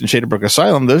took place in Shadowbrook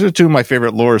Asylum. Those are two of my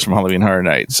favorite lores from Halloween Horror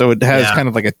Nights. So it has kind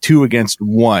of like a 2 against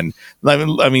 1.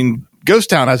 I mean, Ghost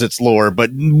Town has its lore, but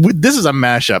this is a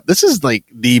mashup. This is like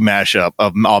the mashup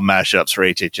of all mashups for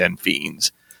HHN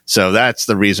fiends. So that's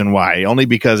the reason why, only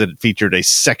because it featured a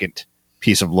second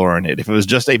piece of lore in it. If it was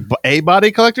just a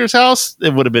Body Collector's house,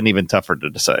 it would have been even tougher to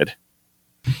decide.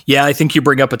 Yeah, I think you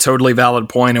bring up a totally valid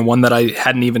point and one that I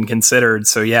hadn't even considered.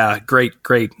 So yeah, great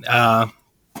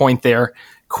point there.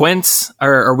 Quint,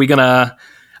 are we gonna?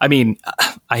 I mean,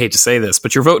 I hate to say this,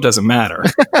 but your vote doesn't matter.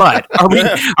 But are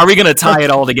we going to tie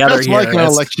it all together That's here? Like an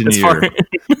election year.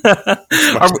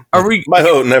 Are we? My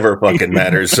vote never fucking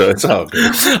matters, so it's all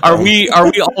good. Are we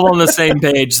all on the same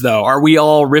page though? Are we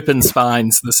all ripping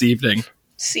spines this evening?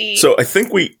 See, so I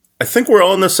think we're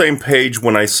all on the same page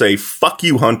when I say fuck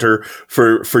you, Hunter,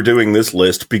 for doing this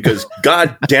list because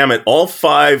god damn it, all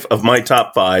 5 of my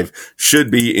top 5 should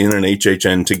be in an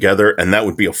HHN together, and that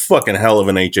would be a fucking hell of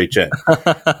an HHN.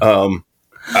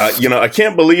 I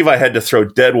can't believe I had to throw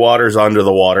Dead Waters under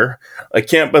the water. I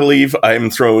can't believe I'm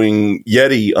throwing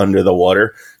Yeti under the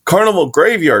water. Carnival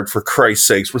Graveyard, for Christ's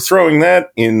sakes, we're throwing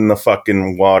that in the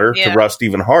fucking water to rust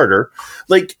even harder.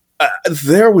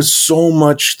 There was so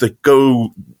much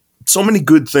so many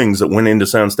good things that went into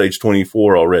Soundstage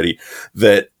 24 already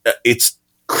that it's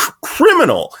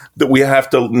criminal that we have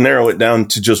to narrow it down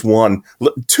to just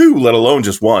 2, let alone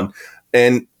just 1.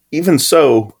 And even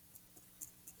so,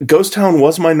 Ghost Town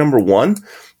was my number 1,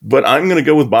 but I'm going to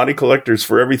go with Body Collectors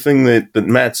for everything that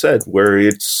Matt said, where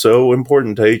it's so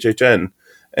important to HHN.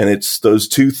 And it's those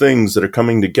 2 things that are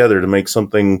coming together to make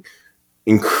something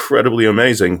incredibly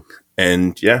amazing.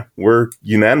 And yeah, we're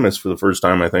unanimous for the first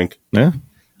time, I think. Yeah.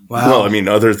 Wow. Well, I mean,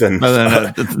 other than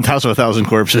House of a Thousand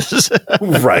Corpses.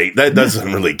 Right. That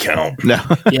doesn't really count. No.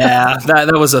 Yeah,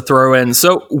 that was a throw in.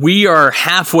 So we are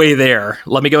halfway there.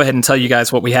 Let me go ahead and tell you guys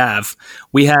what we have.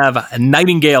 We have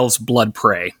Nightingale's Blood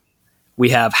Prey.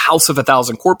 We have House of a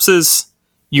Thousand Corpses,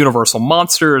 Universal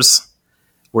Monsters.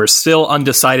 We're still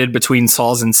undecided between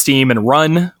Saws and Steam and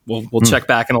Run. We'll check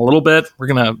back in a little bit. We're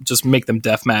going to just make them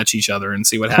death match each other and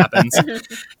see what happens.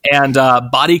 And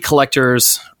Body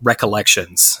Collectors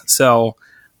Recollections. So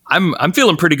I'm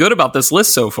feeling pretty good about this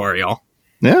list so far, y'all.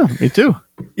 Yeah, me too.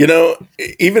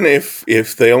 Even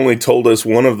if they only told us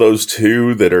one of those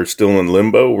 2 that are still in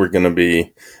limbo, we're going to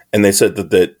be, and they said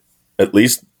that at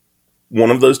least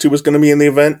one of those 2 was going to be in the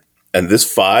event. And this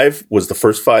 5 was the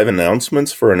first 5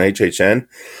 announcements for an HHN.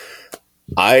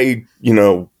 I'd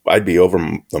be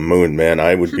over the moon, man.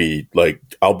 I would be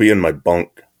I'll be in my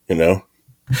bunk,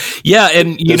 Yeah,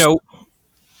 and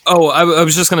Oh, I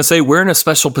was just going to say we're in a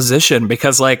special position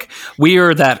because like we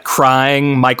are that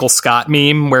crying Michael Scott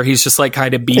meme where he's just like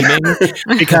kind of beaming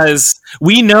because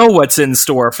we know what's in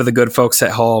store for the good folks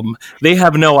at home. They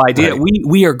have no idea. Right.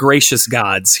 We are gracious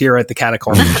gods here at the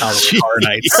Catacombs of Halloween Horror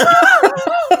Nights.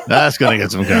 That's going to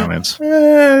get some comments.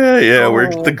 Yeah, we're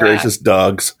the gracious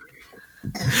dogs.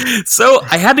 So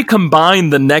I had to combine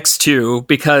the next two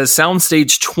because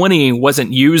Soundstage 20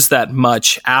 wasn't used that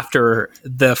much after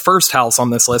the first house on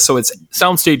this list. So it's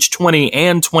Soundstage 20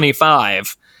 and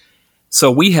 25. So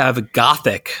we have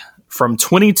Gothic from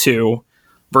 22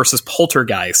 versus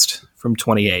Poltergeist from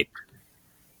 28.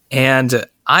 And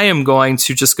I am going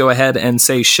to just go ahead and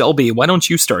say, Shelby, why don't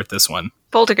you start this one?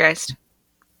 Poltergeist.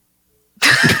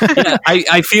 Yeah,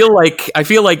 I feel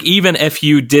like even if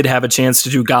you did have a chance to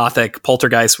do Gothic,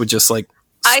 Poltergeist would just like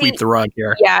sweep the rug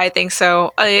here. Yeah, I think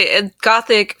so.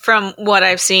 Gothic, from what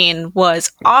I've seen,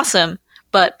 was awesome,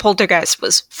 but Poltergeist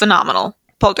was phenomenal.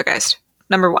 Poltergeist,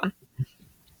 number 1.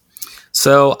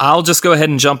 So I'll just go ahead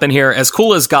and jump in here. As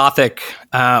cool as Gothic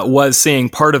was seeing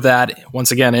part of that,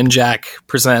 once again, in Jack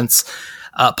Presents,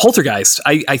 Poltergeist.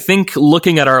 I think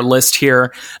looking at our list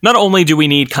here, not only do we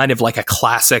need kind of like a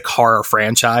classic horror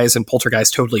franchise, and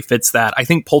Poltergeist totally fits that, I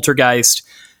think Poltergeist,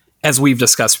 as we've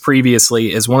discussed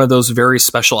previously, is one of those very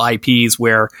special IPs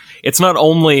where it's not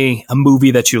only a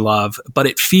movie that you love, but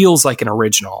it feels like an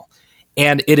original.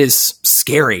 And it is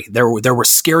scary. There were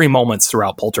scary moments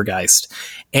throughout Poltergeist.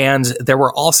 And there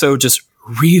were also just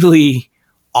really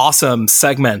awesome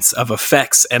segments of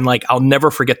effects. And like, I'll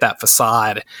never forget that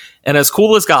facade. And as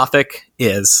cool as Gothic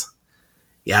is,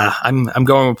 yeah, I'm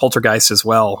going with Poltergeist as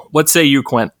well. What say you,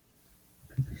 Quint?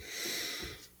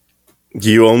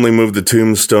 You only moved the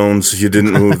tombstones. You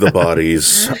didn't move the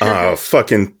bodies.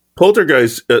 Fucking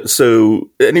Poltergeist. So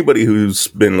anybody who's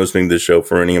been listening to this show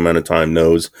for any amount of time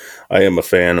knows I am a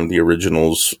fan of the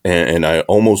originals, and I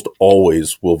almost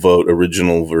always will vote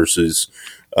original versus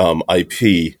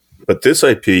IP. But this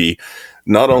IP,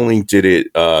 not only did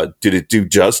it do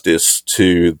justice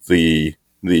to the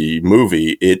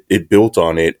movie, it built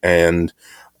on it, and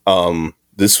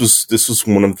this was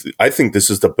one of I think this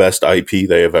is the best IP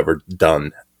they have ever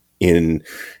done in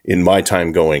my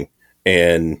time going,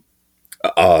 and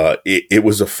it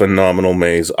was a phenomenal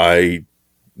maze. I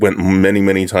went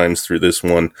many times through this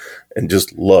one and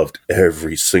just loved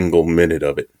every single minute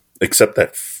of it, except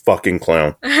that fucking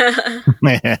clown.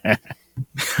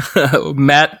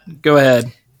 Matt, go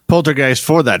ahead. Poltergeist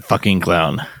for that fucking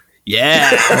clown.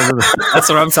 Yeah, that's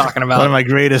what I'm talking about. One of my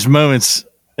greatest moments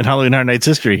in Halloween Horror Nights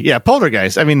history. Yeah,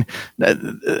 Poltergeist. I mean,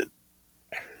 when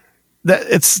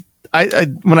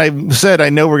I said I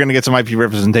know we're going to get some IP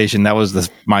representation, that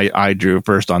was my eye drew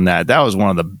first on that. That was one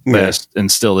of the best, and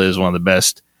still is one of the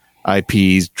best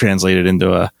IPs translated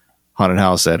into a haunted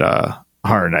house at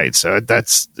Horror Nights. So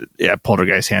that's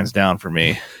Poltergeist hands down for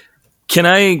me. Can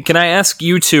I ask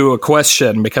you two a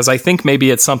question? Because I think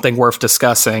maybe it's something worth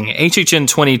discussing.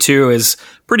 HHN22 is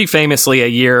pretty famously a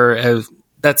year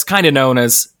that's kind of known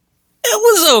as, it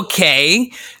was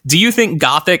okay. Do you think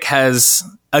Gothic has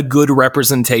a good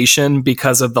representation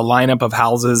because of the lineup of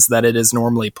houses that it is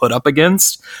normally put up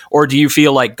against? Or do you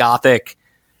feel like Gothic...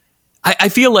 I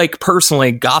feel like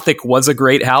personally Gothic was a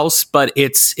great house, but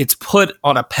it's put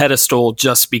on a pedestal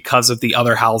just because of the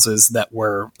other houses that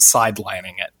were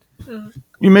sidelining it.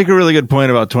 You make a really good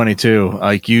point about 22.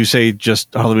 Like you say,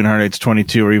 just Halloween Horror Nights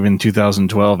 22 or even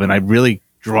 2012, and I really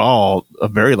draw a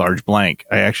very large blank.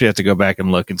 I actually have to go back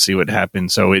and look and see what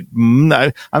happened. So I'm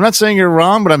not saying you're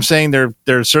wrong, but I'm saying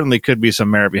there certainly could be some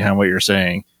merit behind what you're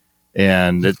saying.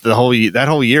 And that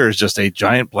whole year is just a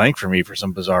giant blank for me for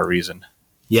some bizarre reason.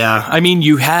 Yeah, I mean,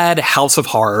 you had House of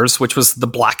Horrors, which was the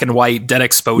black and white dead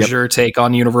exposure take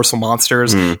on Universal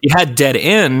Monsters. You had Dead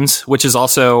End, which is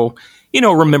also,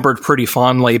 remembered pretty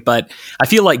fondly. But I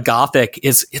feel like Gothic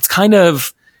it's kind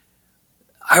of,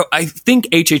 I think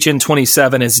HHN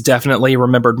 27 is definitely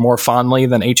remembered more fondly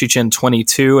than HHN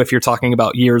 22 if you're talking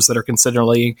about years that are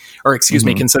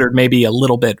considered maybe a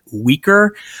little bit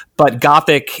weaker. But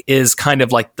Gothic is kind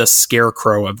of like the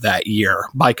scarecrow of that year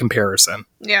by comparison.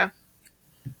 Yeah.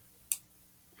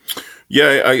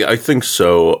 Yeah, I think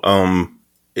so.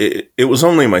 It was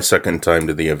only my second time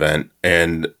to the event,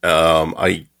 and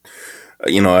I'd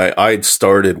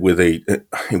started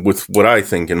with what I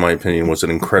think, in my opinion, was an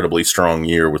incredibly strong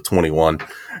year with 21,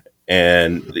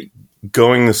 and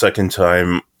going the second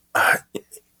time,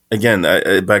 again,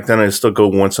 back then I still go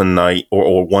once a night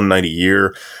or one night a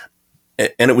year,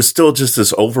 and it was still just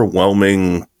this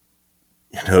overwhelming,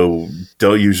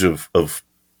 deluge of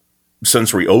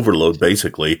sensory overload,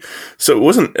 basically. So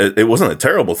it wasn't a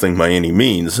terrible thing by any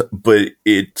means, but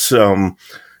it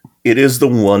it is the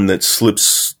one that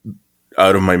slips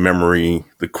out of my memory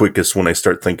the quickest when I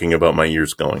start thinking about my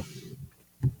years going.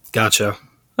 Gotcha.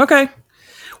 Okay.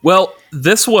 Well,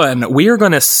 this one, we are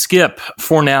going to skip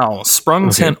for now Sprung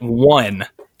Tent 1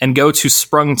 and go to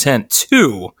Sprung Tent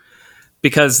 2,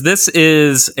 because this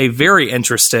is a very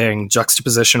interesting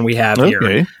juxtaposition we have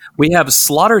here. We have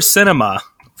Slaughter Cinema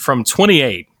from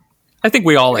 28. I think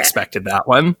we all expected that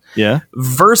one. Yeah.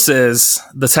 Versus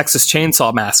the Texas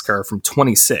Chainsaw Massacre from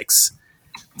 26.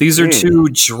 These are two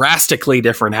drastically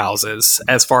different houses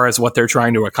as far as what they're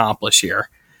trying to accomplish here.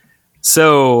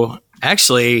 So,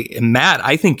 actually, Matt,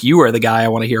 I think you are the guy I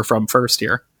want to hear from first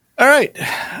here. All right.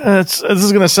 This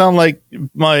is going to sound like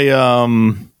my...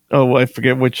 I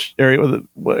forget which area,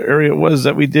 what area it was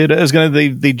that we did. It was going to be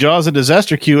the Jaws of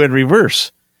Disaster queue in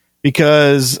reverse,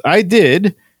 because I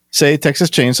did say Texas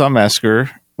Chainsaw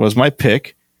Massacre was my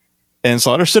pick and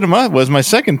Slaughter Cinema was my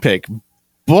second pick.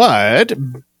 But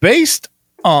based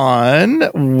on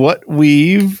what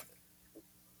we've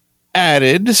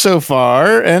added so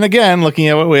far, and again, looking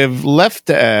at what we have left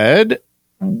to add,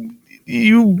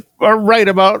 you are right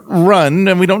about Run,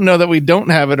 and we don't know that we don't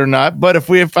have it or not. But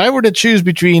if I were to choose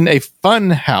between a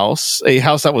house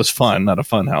that was fun, not a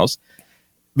fun house,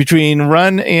 between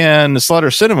Run and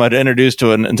Slaughter Cinema to introduce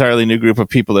to an entirely new group of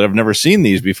people that have never seen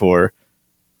these before,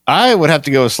 I would have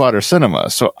to go with Slaughter Cinema.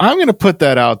 So I'm going to put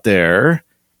that out there,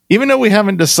 even though we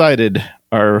haven't decided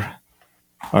our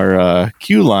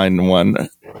queue line one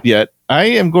yet. I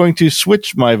am going to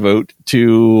switch my vote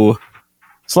to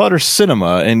Slaughter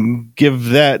Cinema and give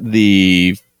that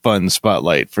the fun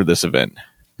spotlight for this event.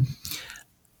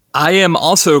 I am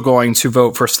also going to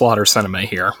vote for Slaughter Cinema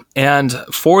here. And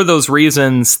for those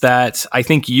reasons that I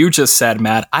think you just said,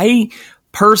 Matt, I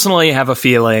personally have a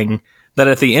feeling that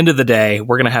at the end of the day,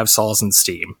 we're going to have Saws and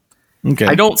Steam. Okay.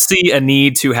 I don't see a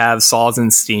need to have Saws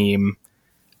and Steam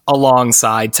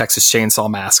alongside Texas Chainsaw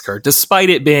Massacre, despite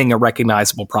it being a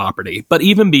recognizable property. But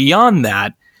even beyond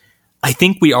that, I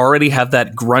think we already have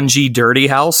that grungy, dirty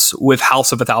house with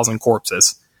House of a Thousand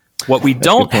Corpses. What we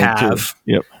don't have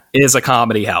is a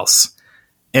comedy house.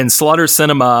 And Slaughter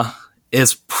Cinema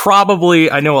is probably,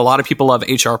 I know a lot of people love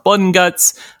HR Blood and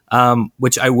Guts,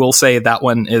 which I will say that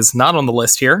one is not on the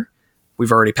list here.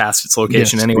 We've already passed its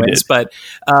location anyways. But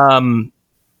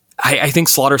I think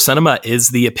Slaughter Cinema is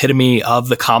the epitome of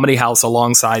the comedy house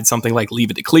alongside something like Leave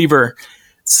It to Cleaver.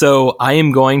 So I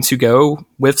am going to go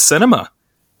with Cinema.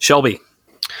 Shelby.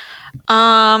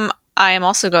 I am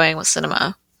also going with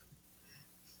Cinema.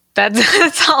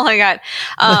 That's all I got.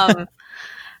 I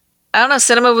don't know.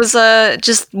 Cinema was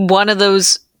just one of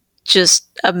those just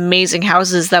amazing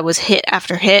houses that was hit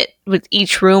after hit, with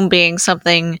each room being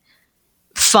something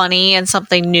funny and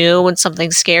something new and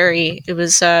something scary. It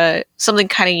was something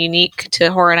kind of unique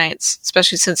to Horror Nights,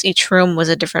 especially since each room was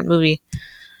a different movie.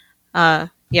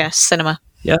 Cinema.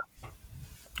 Yeah.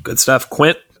 Good stuff.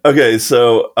 Quint. Okay,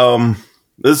 so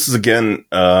this is again,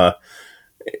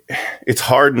 it's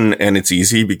hard and it's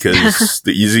easy, because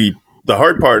the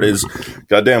hard part is,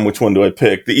 goddamn, which one do I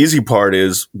pick? The easy part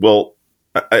is, well,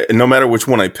 no matter which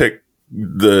one I pick,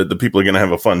 the people are going to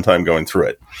have a fun time going through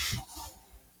it.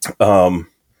 I'm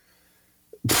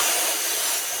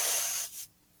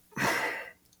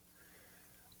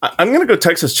going to go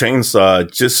Texas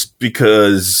Chainsaw just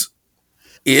because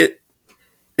it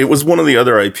was one of the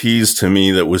other IPs to me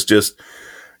that was just,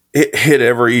 it hit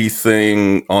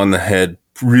everything on the head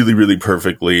really, really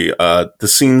perfectly. The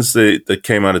scenes that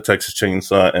came out of Texas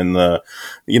Chainsaw and the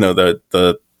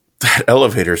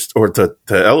elevators, or the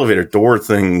elevator door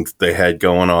thing they had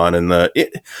going on, and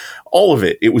all of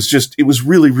it. It was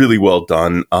really, really well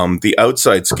done. The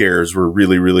outside scares were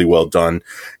really, really well done.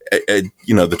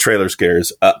 The trailer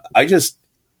scares.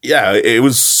 It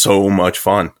was so much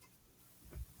fun.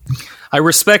 I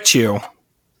respect you,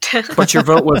 but your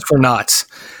vote was for nuts.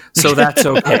 So that's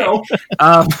okay.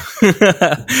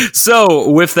 So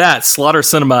with that, Slaughter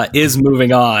Cinema is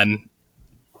moving on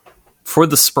for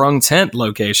the Sprung Tent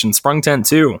location, Sprung Tent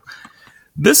 2.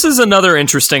 This is another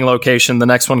interesting location, the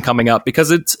next one coming up,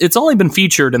 because it's only been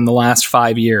featured in the last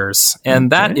 5 years, and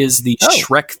that is the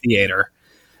Shrek Theater.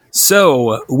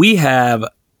 So we have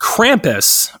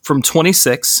Krampus from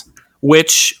 26,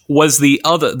 which was the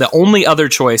only other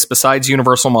choice besides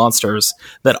Universal Monsters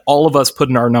that all of us put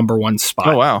in our number one spot.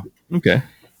 Oh, wow. Okay.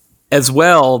 As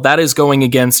well, that is going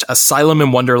against Asylum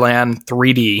in Wonderland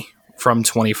 3D from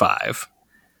 25.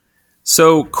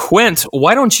 So, Quint,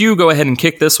 why don't you go ahead and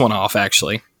kick this one off,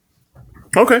 actually?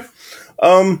 Okay.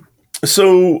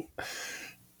 So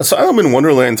Asylum in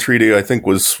Wonderland 3D, I think,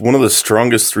 was one of the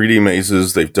strongest 3D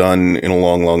mazes they've done in a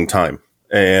long, long time.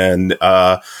 And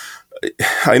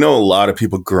I know a lot of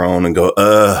people groan and go,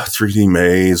 3D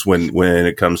maze when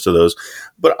it comes to those.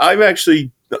 But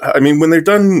when they're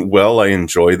done well, I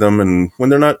enjoy them. And when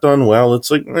they're not done well,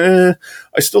 it's like, I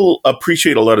still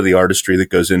appreciate a lot of the artistry that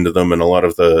goes into them and a lot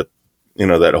of the,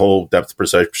 that whole depth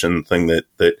perception thing that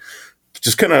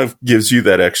just kind of gives you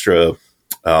that extra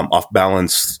off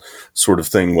balance sort of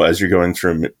thing as you're going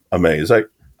through a maze.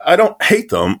 I don't hate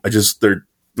them. They're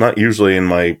not usually in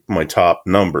my top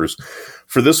numbers.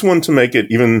 For this one to make it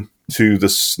even to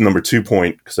this number 2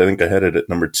 point, because I think I had it at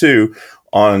number 2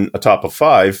 on a top of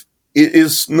 5, it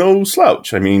is no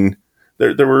slouch. I mean,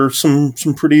 there were some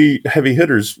pretty heavy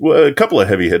hitters, a couple of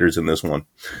heavy hitters in this one.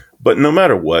 But no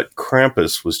matter what,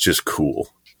 Krampus was just cool.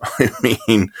 I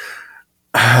mean,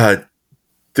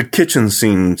 the kitchen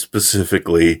scene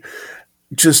specifically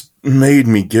just made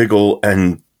me giggle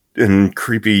and in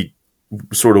creepy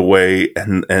sort of way,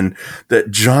 and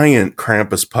that giant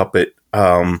Krampus puppet.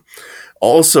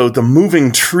 Also, the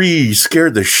moving tree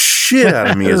scared the shit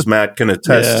out of me, as Matt can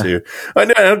attest to.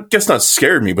 I guess not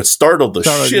scared me, but startled the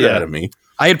shit out of me.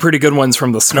 I had pretty good ones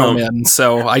from the snowman,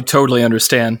 so I totally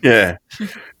understand. Yeah.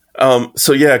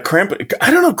 Krampus.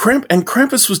 I don't know,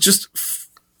 Krampus was just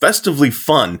festively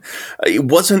fun. It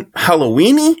wasn't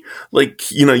Halloweeny,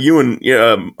 like you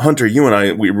and Hunter, you and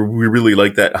I, we really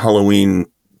like that Halloween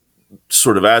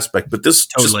sort of aspect, but this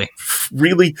totally just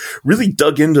really, really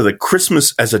dug into the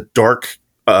Christmas as a dark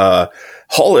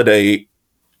holiday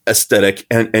aesthetic,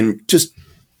 and just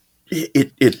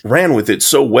it ran with it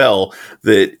so well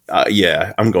that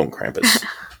I'm going Krampus.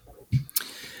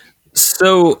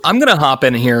 So I'm going to hop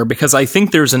in here because I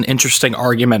think there's an interesting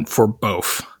argument for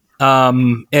both.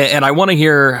 And I want to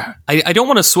hear, I don't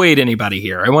want to sway anybody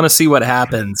here. I want to see what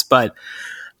happens, but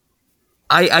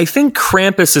I think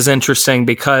Krampus is interesting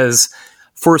because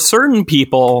for certain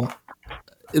people,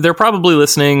 they're probably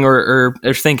listening or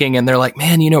thinking, and they're like,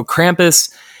 man,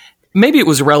 Krampus, maybe it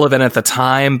was relevant at the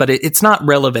time, but it's not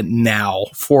relevant now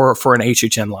for an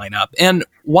HHN lineup. And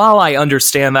while I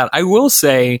understand that, I will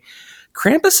say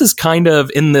Krampus is kind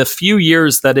of, in the few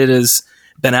years that it has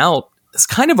been out, it's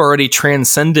kind of already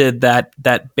transcended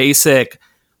that basic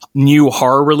new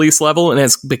horror release level and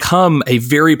has become a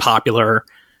very popular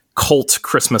cult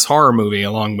Christmas horror movie,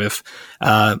 along with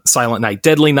Silent Night,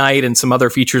 Deadly Night, and some other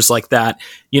features like that.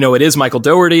 It is Michael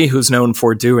Dougherty, who's known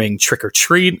for doing Trick or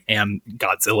Treat and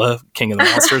Godzilla, King of the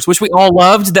Monsters, which we all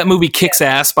loved. That movie kicks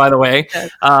ass, by the way.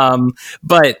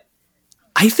 But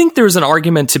I think there's an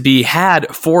argument to be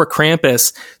had for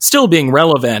Krampus still being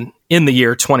relevant in the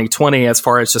year 2020 as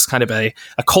far as just kind of a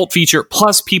cult feature.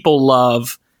 Plus, people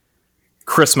love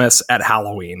Christmas at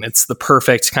Halloween. It's the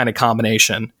perfect kind of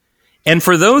combination. And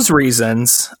for those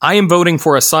reasons, I am voting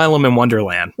for Asylum in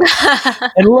Wonderland.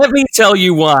 And let me tell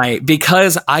you why.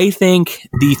 Because I think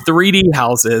the 3D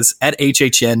houses at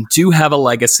HHN do have a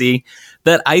legacy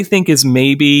that I think is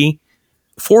maybe,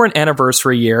 for an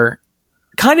anniversary year,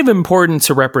 kind of important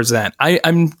to represent.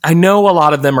 I know a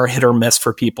lot of them are hit or miss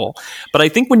for people, but I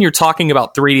think when you're talking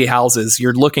about 3D houses,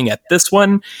 you're looking at this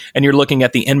one and you're looking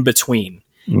at the in-between.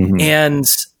 Mm-hmm. And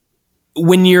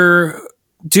when you're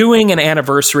doing an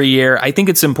anniversary year, I think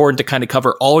it's important to kind of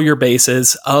cover all your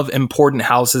bases of important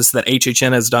houses that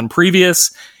HHN has done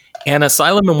previous, and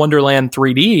Asylum in Wonderland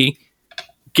 3D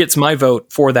gets my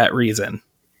vote for that reason.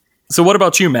 So what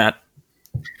about you, Matt?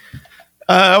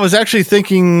 I was actually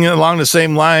thinking along the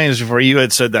same lines before you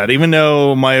had said that. Even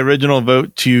though my original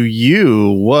vote to you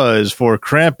was for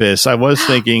Krampus, I was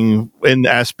thinking in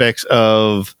aspects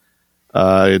of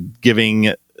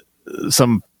giving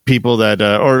some people that,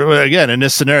 or again, in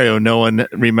this scenario, no one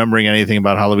remembering anything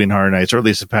about Halloween Horror Nights, or at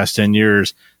least the past 10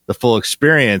 years, the full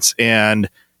experience. And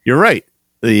you're right.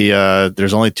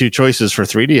 There's only two choices for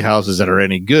 3D houses that are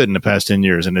any good in the past 10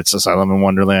 years, and it's Asylum in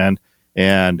Wonderland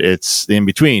and it's the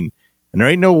In-Between. And there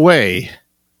ain't no way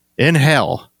in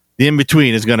hell the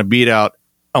In-Between is going to beat out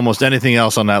almost anything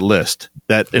else on that list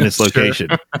that in its location.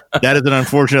 That is an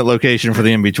unfortunate location for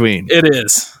the In-Between. It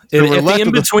is. So if the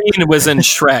In-Between was in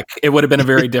Shrek, it would have been a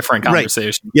very different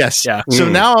conversation. Right. Yes. Yeah. So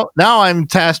now I'm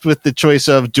tasked with the choice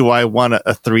of, do I want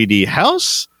a 3D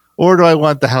house or do I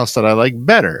want the house that I like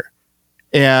better?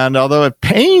 And although it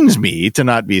pains me to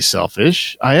not be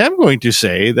selfish, I am going to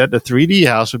say that the 3D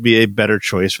house would be a better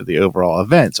choice for the overall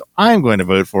event. So I'm going to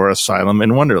vote for Asylum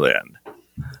in Wonderland.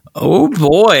 Oh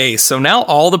boy. So now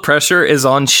all the pressure is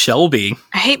on Shelby.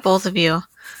 I hate both of you.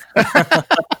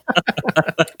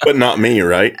 But not me,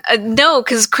 right? No,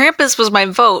 because Krampus was my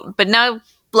vote. But now,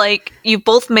 like, you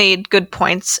both made good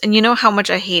points. And you know how much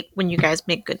I hate when you guys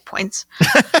make good points.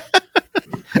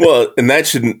 Well, and that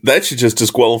should just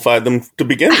disqualify them to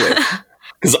begin with.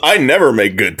 Because I never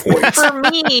make good points. For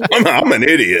me, I'm an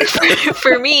idiot.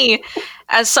 for me,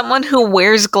 as someone who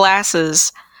wears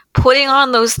glasses, putting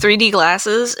on those 3D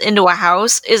glasses into a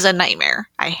house is a nightmare.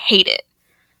 I hate it.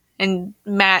 And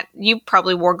Matt, you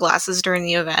probably wore glasses during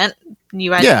the event.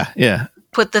 You had Yeah.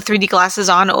 put the 3D glasses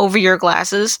on over your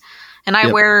glasses, and I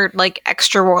wear like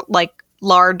extra like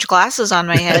large glasses on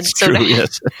my head. That's true,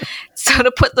 yes. So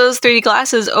to put those 3D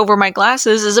glasses over my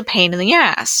glasses is a pain in the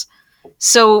ass.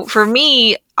 So for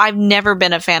me, I've never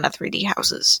been a fan of 3D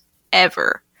houses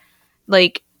ever.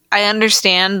 Like, I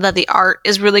understand that the art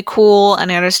is really cool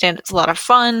and I understand it's a lot of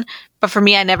fun, but for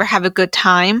me, I never have a good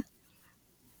time.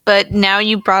 But now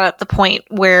you brought up the point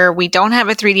where we don't have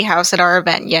a 3D house at our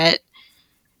event yet.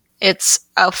 It's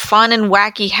a fun and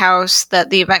wacky house that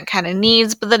the event kind of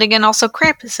needs, but then again, also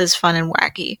Krampus is fun and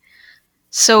wacky.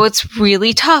 So it's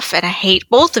really tough, and I hate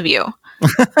both of you.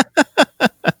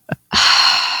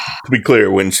 To be clear,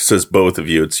 when she says both of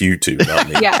you, it's you two, not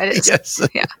me. Yeah, it is. Yes.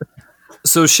 Yeah.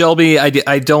 So Shelby,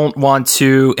 I don't want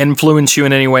to influence you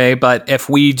in any way, but if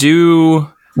we do...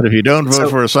 But if you don't vote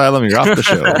for Asylum, you're off the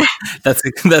show.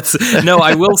 That's no,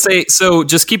 I will say, so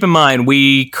just keep in mind,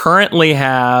 we currently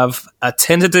have a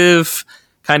tentative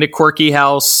kind of quirky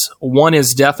house. One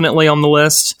is definitely on the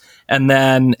list. And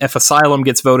then if Asylum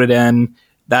gets voted in,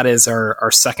 that is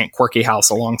our second quirky house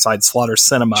alongside Slaughter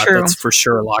Cinema. True. That's for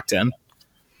sure locked in.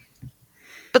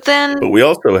 But then But we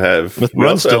also have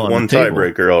one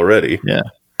tiebreaker already. Yeah.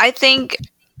 I think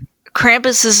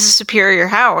Krampus is a superior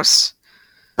house.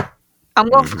 I'm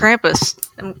going for Krampus.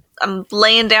 I'm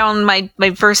laying down my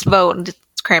first vote, and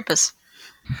it's Krampus.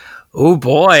 Oh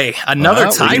boy, another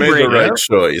You made the tiebreaker. right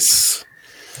choice.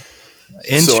 So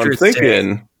I'm Interesting.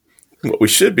 thinking what we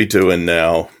should be doing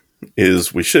now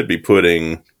is we should be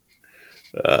putting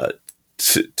take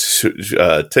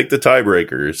the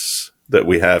tiebreakers that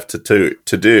we have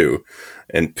to do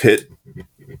and pit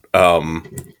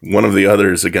one of the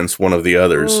others against one of the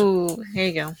others. Ooh, here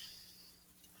you go.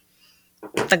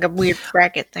 Like a weird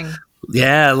bracket thing.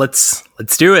 Yeah, let's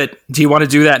do it. Do you want to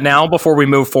do that now before we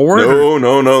move forward?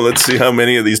 No. Let's see how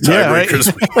many of these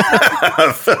tiebreakers we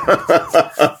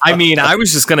have. I mean, I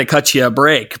was just going to cut you a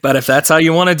break, but if that's how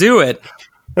you want to do it.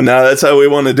 No, that's how we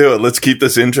want to do it. Let's keep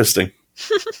this interesting.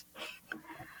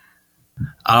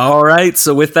 All right.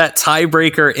 So with that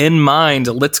tiebreaker in mind,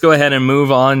 let's go ahead and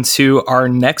move on to our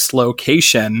next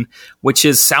location, which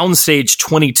is Soundstage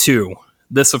 22.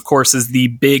 This, of course, is the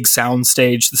big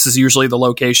soundstage. This is usually the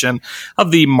location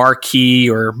of the marquee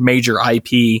or major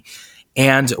IP.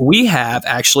 And we have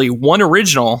actually one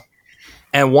original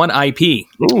and one IP.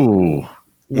 Ooh.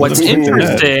 What's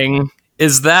interesting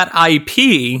is that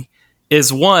IP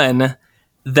is one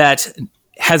that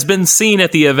has been seen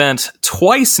at the event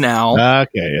twice now.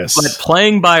 Okay, yes. But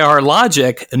playing by our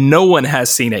logic, no one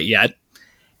has seen it yet.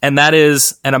 And that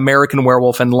is An American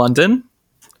Werewolf in London,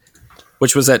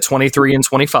 which was at 23 and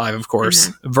 25, of course,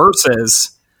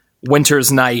 versus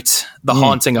Winter's Night, The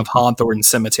Haunting of Hawthorne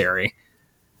Cemetery.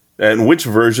 And which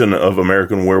version of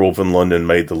American Werewolf in London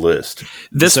made the list?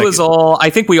 This was all, I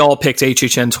think we all picked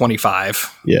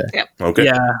HHN25. Yeah. Yep. Okay.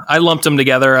 Yeah, I lumped them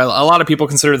together. A lot of people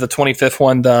consider the 25th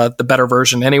one the better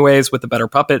version anyways, with the better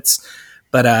puppets.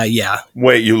 But yeah.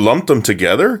 Wait, you lumped them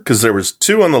together? Because there was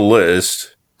two on the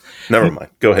list. Never mind.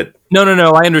 Go ahead.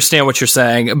 No. I understand what you're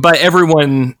saying. But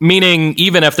everyone, meaning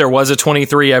even if there was a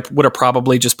 23, I would have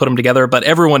probably just put them together. But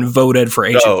everyone voted for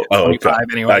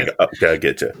HHN25 anyway. I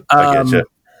get you. I get you.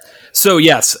 So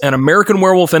yes, An American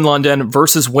Werewolf in London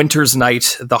versus Winter's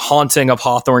Night, The Haunting of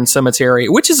Hawthorne Cemetery,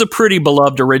 which is a pretty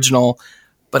beloved original.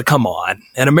 But come on,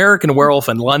 An American Werewolf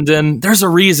in London, there's a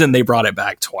reason they brought it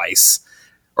back twice.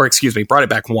 Or excuse me, brought it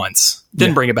back once.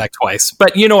 Didn't bring it back twice.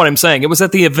 But you know what I'm saying. It was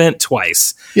at the event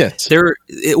twice. Yes. They're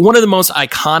one of the most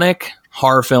iconic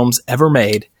horror films ever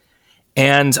made.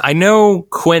 And I know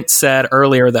Quint said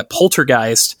earlier that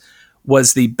Poltergeist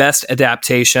was the best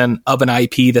adaptation of an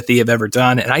IP that they have ever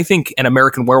done. And I think An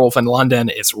American Werewolf in London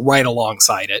is right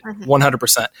alongside it.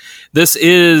 100%. This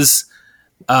is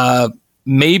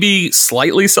maybe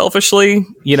slightly selfishly,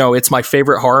 it's my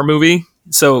favorite horror movie.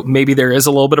 So maybe there is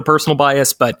a little bit of personal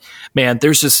bias, but man,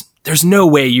 there's no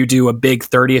way you do a big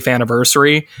 30th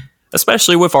anniversary,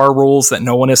 especially with our rules that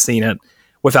no one has seen it,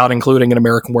 without including An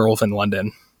American Werewolf in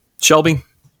London. Shelby?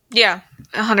 Yeah,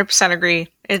 100% agree.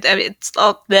 It's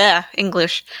all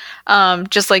English.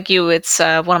 Just like you, it's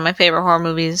one of my favorite horror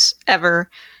movies ever.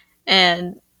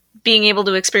 And being able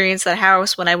to experience that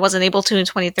house when I wasn't able to in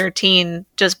 2013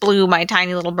 just blew my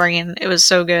tiny little brain. It was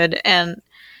so good. And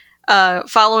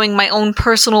following my own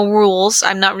personal rules,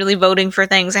 I'm not really voting for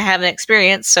things I haven't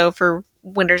experienced. So for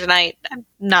Winter's Night, I'm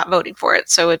not voting for it.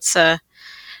 So it's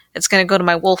it's going to go to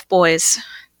my wolf boys,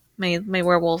 my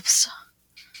werewolves.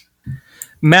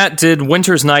 Matt, did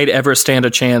Winter's Night ever stand a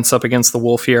chance up against the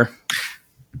wolf here?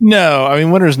 No, I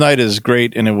mean, Winter's Night is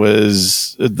great, and it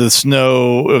was the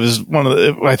snow. It was one of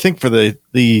the, I think for the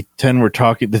 10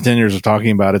 years we're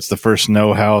talking about, it's the first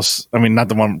snow house. I mean, not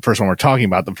the first one we're talking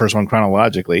about, the first one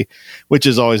chronologically, which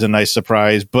is always a nice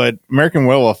surprise. But American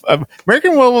Werewolf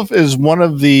is one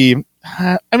of the,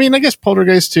 I mean, I guess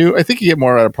Poltergeist too. I think you get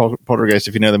more out of Poltergeist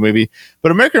if you know the movie,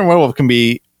 but American Werewolf can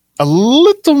be a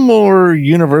little more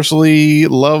universally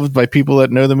loved by people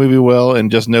that know the movie well and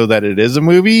just know that it is a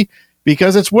movie.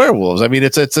 Because it's werewolves. I mean,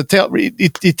 it's a tale. You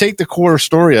take the core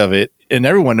story of it, and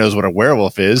everyone knows what a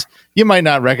werewolf is. You might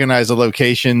not recognize the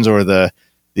locations or the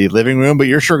living room, but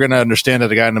you're sure going to understand that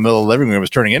the guy in the middle of the living room is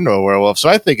turning into a werewolf. So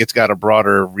I think it's got a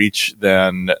broader reach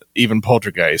than even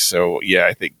Poltergeist. So yeah,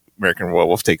 I think American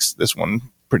Werewolf takes this one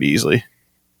pretty easily.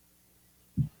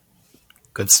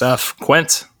 Good stuff.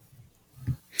 Quint?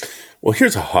 Well,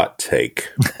 here's a hot take.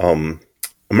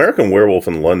 American Werewolf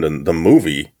in London, the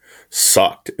movie,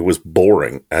 sucked. It was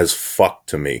boring as fuck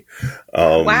to me.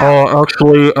 Wow.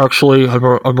 Actually,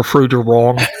 I'm afraid you're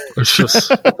wrong. It's just,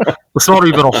 it's not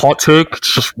even a hot take.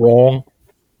 It's just wrong.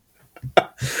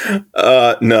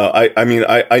 No, I mean,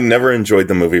 I never enjoyed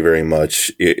the movie very much.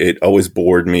 It always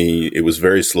bored me. It was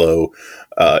very slow,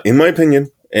 in my opinion.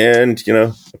 And, you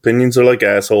know, opinions are like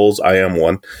assholes. I am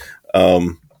one.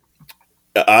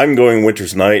 I'm going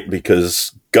Winter's Night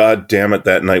because, God damn it,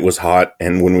 that night was hot.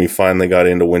 And when we finally got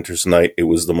into Winter's Night, it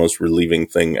was the most relieving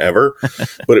thing ever.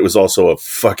 But it was also a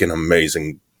fucking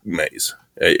amazing maze.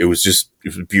 It was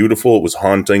beautiful. It was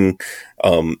haunting.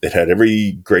 It had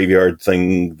every graveyard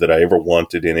thing that I ever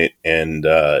wanted in it. And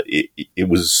it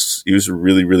was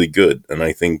really, really good. And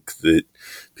I think that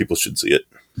people should see it.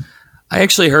 I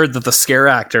actually heard that the scare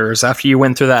actors, after you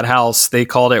went through that house, they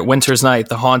called it Winter's Night,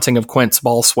 the haunting of Quint's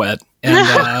ball sweat. And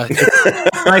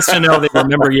it's nice to know they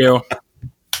remember you.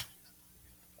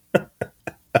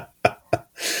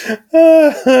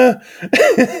 Well,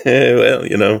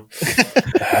 you know.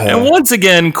 And once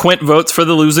again, Quint votes for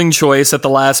the losing choice at the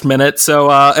last minute. So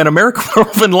an American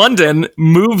Werewolf in London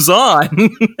moves on.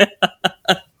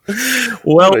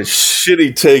 Well, what a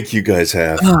shitty take you guys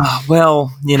have.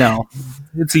 Well, you know,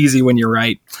 it's easy when you're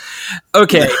right.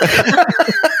 Okay.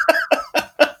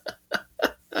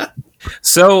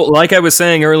 So, like I was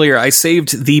saying earlier, I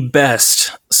saved the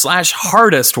best /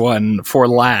 hardest one for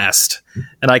last.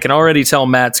 And I can already tell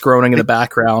Matt's groaning in the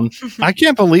background. I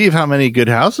can't believe how many good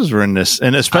houses were in this.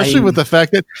 And especially with the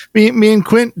fact that me and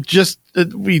Quint just,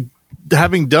 we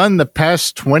having done the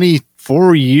past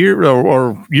 24 year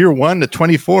or year 1 to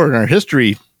 24 in our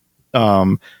history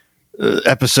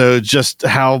episodes, just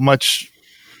how much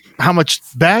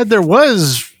bad there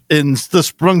was in the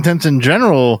sprung tents in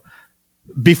general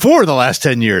before the last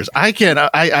 10 years. I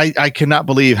cannot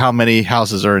believe how many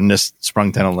houses are in this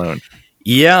sprung tent alone.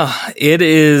 Yeah, it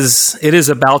is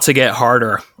about to get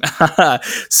harder.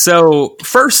 So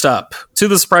first up, to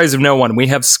the surprise of no one, we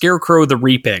have Scarecrow the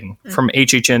Reaping from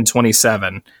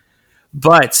HHN27.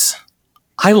 But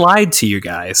I lied to you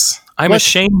guys. I'm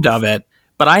ashamed of it,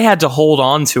 but I had to hold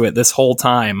on to it this whole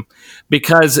time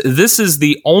because this is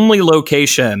the only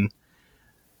location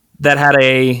that had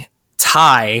a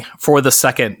tie for the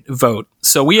second vote.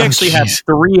 So we actually have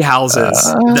 3 houses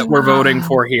that we're voting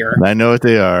for here. I know what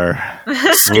they are.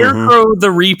 Scarecrow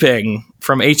the Reaping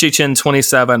from HHN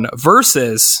 27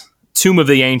 versus Tomb of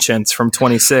the Ancients from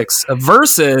 26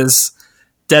 versus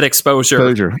Dead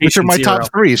Exposure. Which are my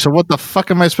top 3. So what the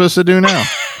fuck am I supposed to do now?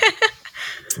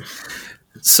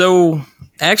 So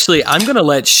actually, I'm going to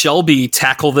let Shelby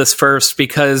tackle this first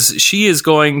because she is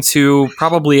going to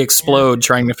probably explode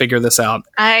trying to figure this out.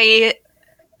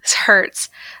 This hurts.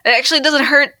 It actually doesn't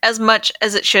hurt as much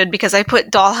as it should because I put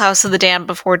Dollhouse of the Damned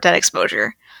before Dead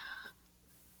Exposure.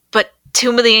 But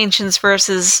Tomb of the Ancients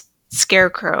versus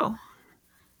Scarecrow.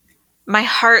 My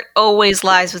heart always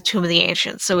lies with Tomb of the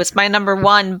Ancients, so it's my number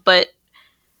 1, but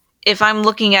if I'm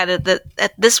looking at it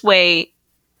at this way,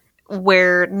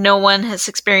 where no one has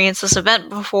experienced this event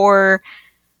before,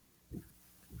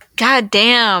 god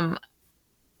damn,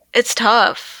 it's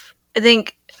tough. I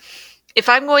think if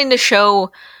I'm going to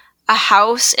show a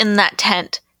house in that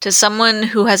tent to someone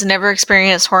who has never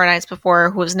experienced Horror Nights before,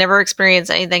 who has never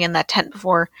experienced anything in that tent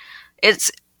before,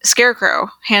 it's Scarecrow,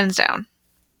 hands down.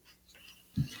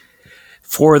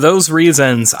 For those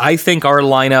reasons, I think our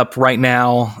lineup right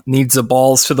now needs a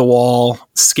balls to the wall,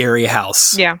 scary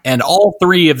house. Yeah. And all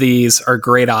 3 of these are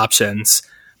great options.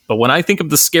 But when I think of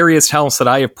the scariest house that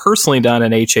I have personally done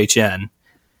in HHN,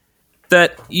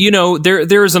 that,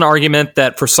 there is an argument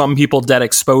that for some people Dead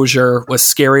Exposure was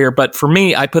scarier, but for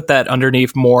me, I put that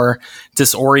underneath more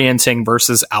disorienting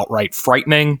versus outright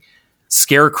frightening.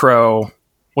 Scarecrow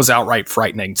was outright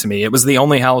frightening to me. It was the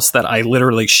only house that I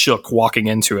literally shook walking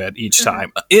into it each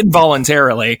time,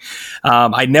 involuntarily.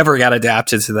 I never got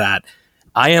adapted to that.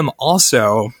 I am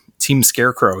also Team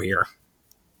Scarecrow here.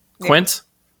 Yeah. Quint?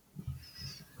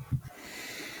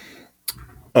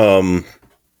 Well,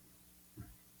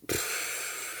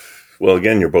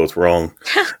 again, you're both wrong.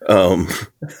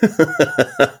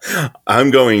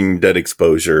 I'm going Dead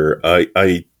Exposure.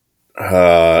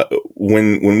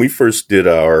 When we first did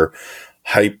our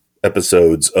hype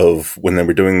episodes of when they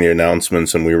were doing the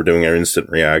announcements and we were doing our instant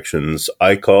reactions,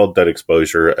 I called Dead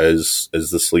Exposure as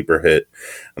the sleeper hit,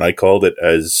 and I called it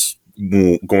as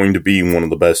going to be one of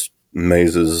the best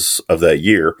mazes of that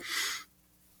year.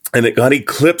 And it got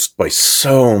eclipsed by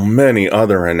so many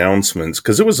other announcements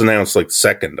because it was announced like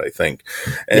second, I think,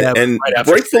 and right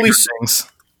rightfully so.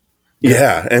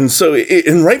 Yeah, and so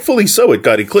and rightfully so, it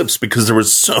got eclipsed because there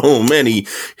was so many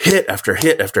hit after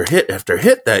hit after hit after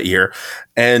hit that year,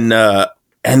 and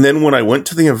then when I went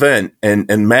to the event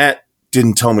and Matt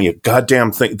didn't tell me a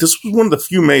goddamn thing. This was one of the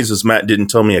few mazes Matt didn't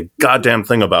tell me a goddamn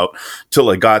thing about till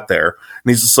I got there, and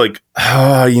he's just like,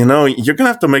 you're gonna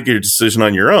have to make your decision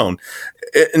on your own,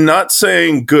 not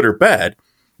saying good or bad.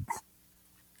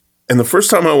 And the first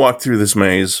time I walked through this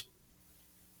maze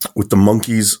with the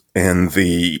monkeys and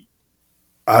the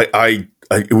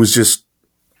it was just,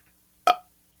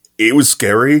 it was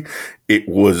scary. It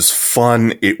was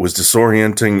fun. It was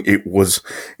disorienting. It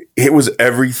was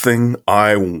everything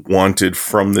I wanted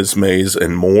from this maze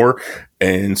and more.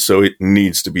 And so it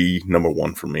needs to be number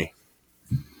one for me.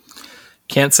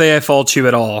 Can't say I fault you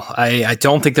at all. I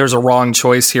don't think there's a wrong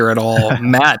choice here at all.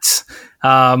 Matt,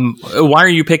 why are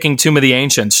you picking Tomb of the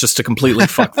Ancients just to completely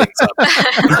fuck things up?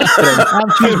 I'm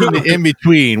choosing the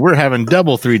in-between. We're having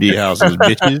double 3D houses,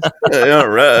 bitches. All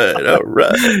right.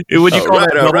 Would you call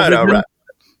that all right.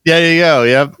 Yeah, there you go.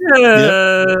 Yep.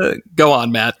 Go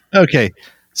on, Matt. Okay.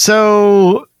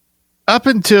 So up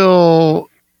until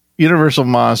Universal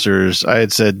Monsters, I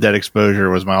had said Dead Exposure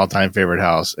was my all-time favorite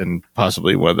house and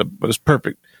possibly one of the most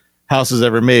perfect houses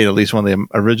ever made, at least one of the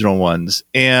original ones.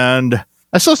 And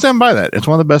I still stand by that. It's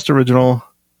one of the best original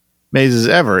mazes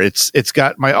ever. It's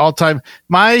got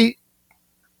my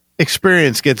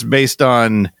experience gets based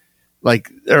on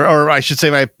or I should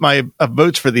say my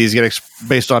votes for these get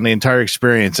based on the entire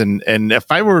experience. And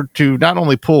if I were to not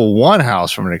only pull one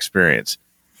house from an experience,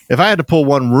 if I had to pull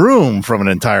one room from an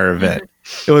entire event,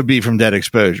 it would be from Dead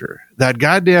Exposure. That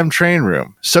goddamn train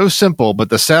room. So simple, but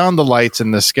the sound, the lights,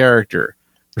 and this character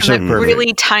are so perfect.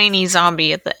 Really tiny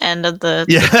zombie at the end of the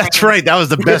that's right. That was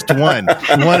the best one.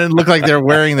 The one that looked like they're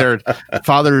wearing their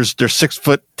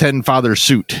 6'10" father's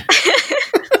suit.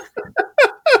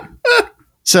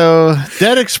 So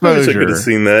Dead Exposure. I could have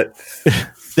seen that.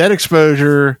 Dead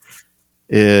Exposure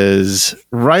is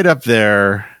right up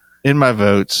there in my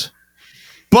votes.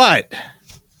 But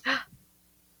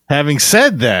having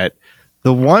said that,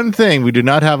 the one thing we do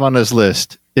not have on this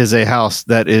list is a house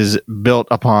that is built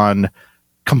upon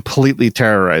completely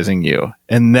terrorizing you.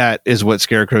 And that is what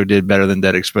Scarecrow did better than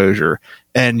Dead Exposure.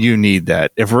 And you need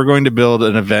that. If we're going to build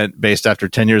an event based after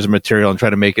 10 years of material and try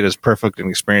to make it as perfect an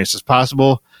experience as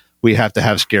possible, we have to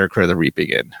have Scarecrow the Reaping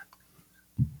in.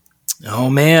 Oh,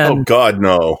 man. Oh, God,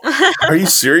 no. Are you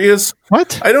serious?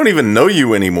 What? I don't even know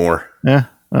you anymore. Yeah,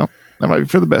 well, that might be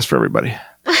for the best for everybody.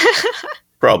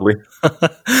 Probably.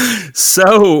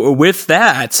 So, with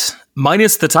that,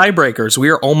 minus the tiebreakers, we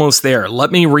are almost there.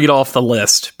 Let me read off the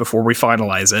list before we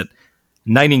finalize it.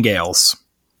 Nightingales,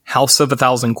 House of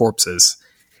 1,000 Corpses,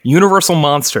 Universal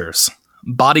Monsters,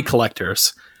 Body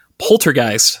Collectors,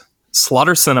 Poltergeist,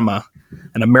 Slaughter Cinema,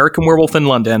 An American Werewolf in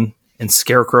London, and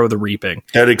Scarecrow the Reaping.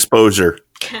 Dead Exposure.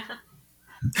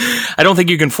 I don't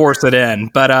think you can force it in,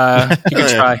 but you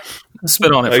can try.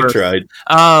 Spit on it first. I tried.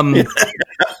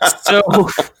 So...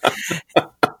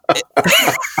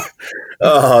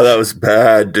 Oh, that was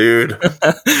bad, dude.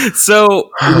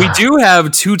 So we do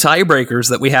have two tiebreakers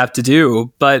that we have to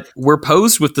do, but we're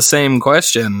posed with the same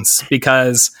questions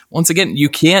because, once again, you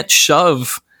can't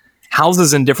shove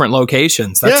houses in different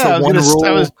locations. That's the one rule.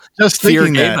 I was just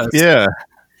thinking that. Yeah.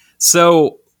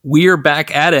 So we're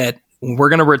back at it. We're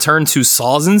going to return to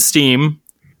Saws and Steam,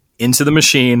 Into the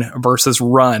Machine versus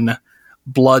Run,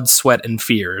 Blood, Sweat, and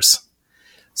Fears.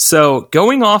 So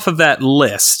going off of that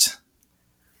list,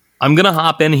 I'm going to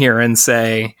hop in here and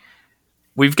say,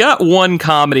 we've got one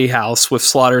comedy house with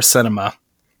Slaughter Cinema.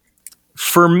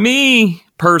 For me,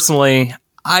 personally,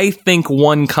 I think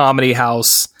one comedy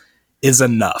house is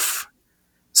enough.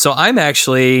 So I'm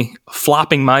actually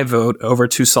flopping my vote over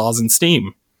to Saws and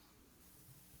Steam.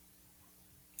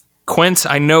 Quint,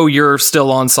 I know you're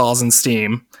still on Saws and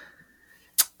Steam.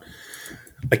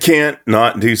 I can't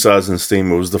not do Saws and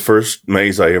Steam. It was the first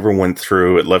maze I ever went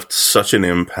through. It left such an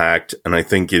impact, and I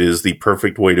think it is the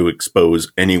perfect way to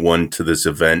expose anyone to this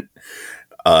event.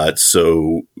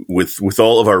 So with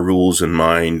all of our rules in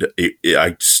mind,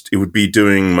 it would be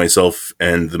doing myself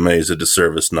and the maze a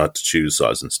disservice not to choose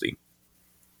Saws and Steam.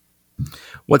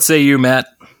 What say you, Matt?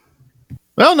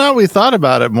 Well, now we thought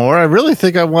about it more. I really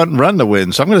think I want Run to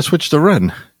win, so I'm going to switch to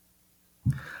Run.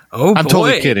 Oh, I'm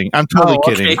totally kidding. I'm totally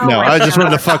kidding. No, I just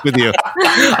wanted to fuck with you.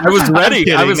 I was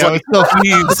ready. I was like,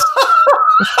 please.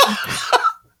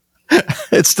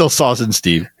 It's still Saws and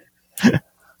Steam.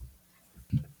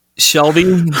 Shelby,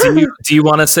 do you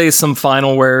want to say some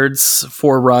final words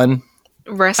for Run?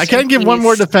 I can give one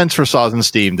more defense for Saws and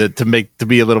Steam to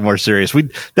be a little more serious.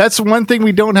 That's one thing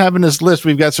we don't have in this list.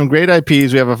 We've got some great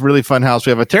IPs. We have a really fun house.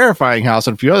 We have a terrifying house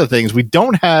and a few other things. We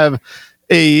don't have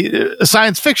a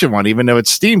science fiction one, even though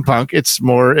it's steampunk.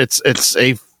 It's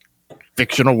a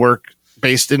fictional work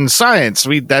based in science.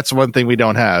 That's one thing we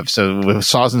don't have. So with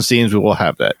Saws and Steams, we will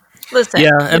have that. Listen,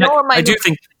 yeah, and I do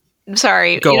think.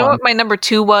 Sorry, Go you know on. what my number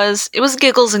 2 was? It was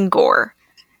Giggles and Gore.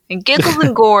 And Giggles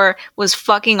and Gore was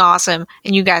fucking awesome,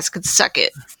 and you guys could suck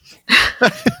it.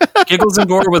 Giggles and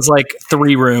Gore was like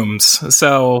 3 rooms,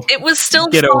 so It was still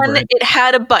Get over fun. it. It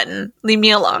had a button. Leave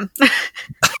me alone.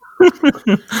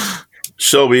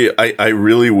 Shelby, I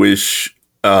really wish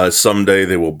someday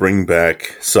they will bring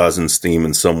back Saws and Steam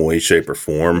in some way, shape, or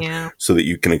form so that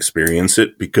you can experience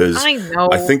it, because I know.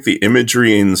 I think the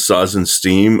imagery in Saws and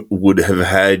Steam would have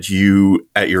had you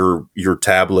at your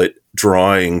tablet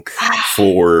drawing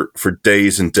for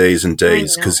days and days and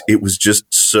days, because it was just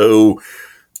so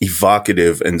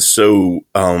evocative and so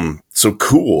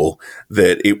cool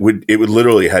that it would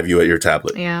literally have you at your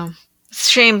tablet. Yeah. It's a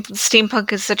shame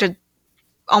steampunk is such a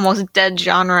almost dead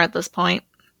genre at this point.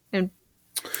 And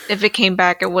if it came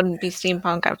back, it wouldn't be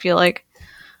steampunk, I feel like.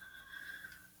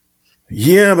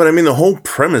 Yeah, but I mean, the whole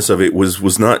premise of it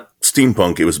was not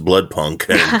steampunk; it was bloodpunk,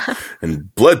 and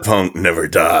bloodpunk never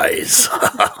dies.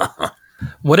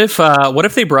 What if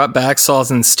they brought back Saws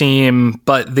and Steam,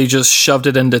 but they just shoved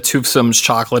it into Toothsome's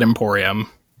Chocolate Emporium?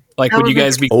 Like, would you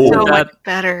guys be cool so with that? much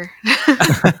better.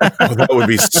 Oh, that would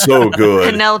be so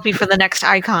good. Penelope for the next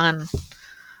icon.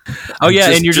 Oh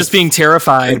yeah, and you're just being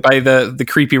terrified by the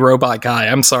creepy robot guy.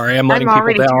 I'm sorry, I'm letting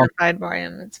already people down. terrified by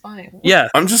him. It's fine. Yeah,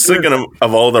 I'm just thinking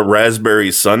of all the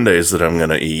raspberry sundaes that I'm going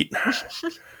to eat.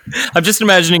 I'm just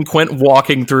imagining Quint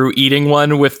walking through, eating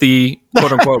one with the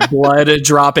quote unquote blood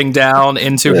dropping down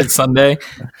into his sundae.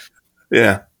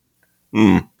 Yeah.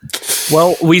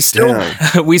 Well, we still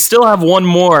have one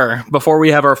more before we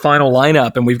have our final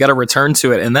lineup, and we've got to return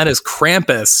to it, and that is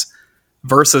Krampus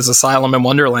versus Asylum in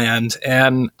Wonderland.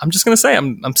 And I'm just going to say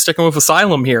I'm sticking with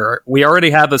Asylum here. We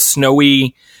already have a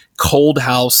snowy, cold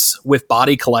house with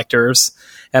body collectors,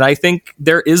 and I think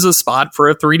there is a spot for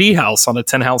a 3D house on a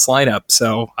 10 house lineup.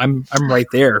 So I'm right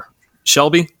there.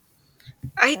 Shelby?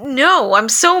 I know. I'm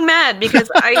so mad because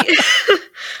I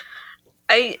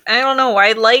don't know.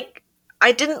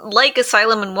 I didn't like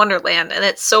Asylum in Wonderland, and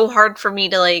it's so hard for me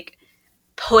to like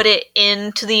put it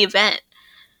into the event.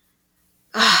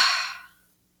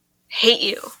 Hate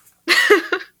you.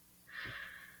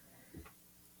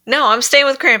 No, I'm staying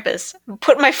with Krampus.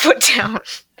 Put my foot down.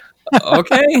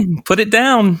 Okay, put it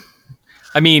down.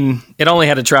 I mean, it only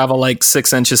had to travel like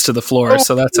 6 inches to the floor,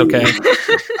 so that's okay.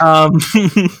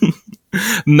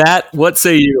 Matt, what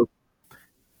say you?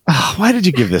 Oh, why did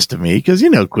you give this to me? Because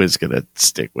Quid's going to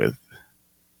stick with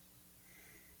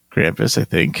Krampus, I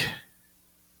think.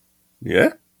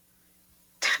 Yeah?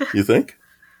 You think?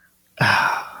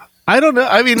 I don't know.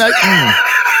 I mean,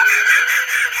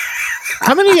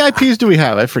 how many IPs do we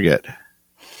have? I forget.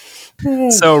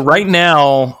 So right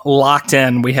now, locked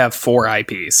in, we have 4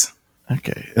 IPs.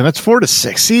 Okay, and that's 4 to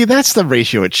 6. See, that's the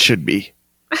ratio it should be.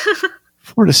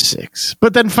 4 to 6,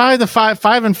 but then 5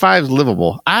 and 5 is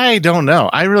livable. I don't know.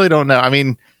 I really don't know. I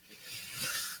mean,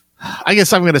 I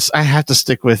guess I have to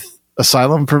stick with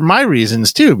Asylum for my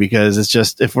reasons too, because it's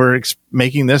just, if we're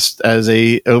making this as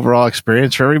a overall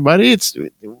experience for everybody, it's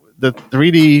the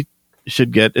 3D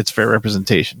should get its fair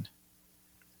representation.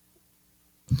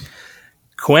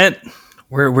 Quint,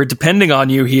 we're depending on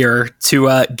you here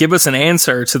to give us an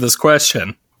answer to this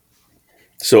question.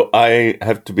 So I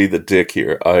have to be the dick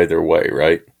here either way,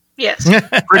 right? Yes.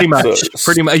 Pretty much.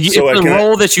 Pretty much. so it's a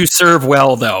role that you serve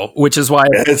well, though, which is why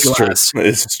it's true.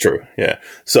 It's true. Yeah.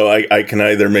 So I can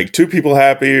either make 2 people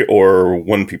happy or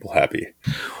 1 people happy.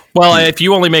 Well, if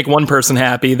you only make 1 person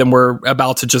happy, then we're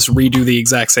about to just redo the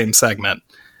exact same segment.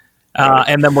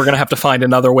 And then we're going to have to find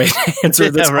another way to answer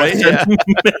this question.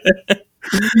 Yeah.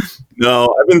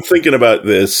 No, I've been thinking about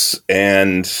this,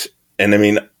 and I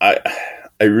mean, I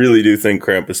really do think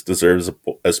Krampus deserves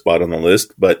a spot on the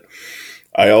list, but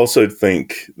I also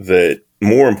think that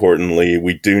more importantly,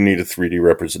 we do need a 3D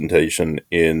representation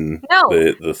in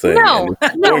the thing.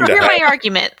 No, hear my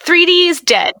argument. 3D is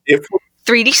dead.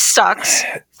 3D sucks.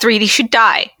 3D should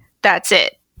die. That's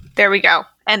it. There we go.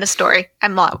 End of story.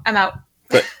 I'm out.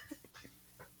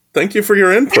 Thank you for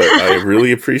your input. I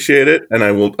really appreciate it, and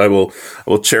I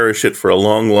will cherish it for a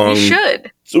long. You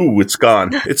should. Ooh, it's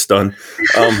gone. It's done.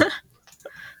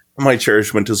 My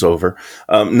cherishment is over.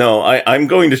 No, I'm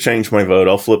going to change my vote.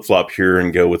 I'll flip flop here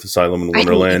and go with Asylum in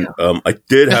Wonderland. I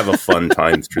did have a fun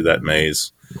time through that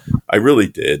maze. I really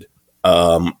did,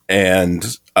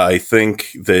 and I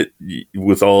think that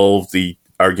with all the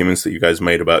arguments that you guys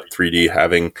made about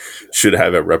 3D should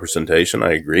have a representation,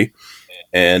 I agree.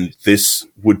 And this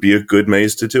would be a good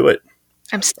maze to do it.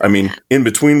 I mean, In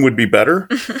Between would be better,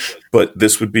 but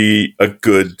this would be a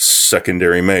good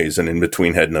secondary maze, and In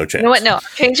Between had no chance. You know what? No, I'm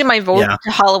changing my vote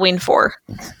to Halloween 4.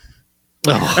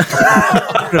 Well,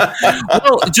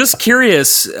 just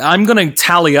curious, I'm going to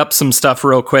tally up some stuff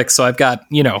real quick, so I've got,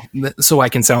 so I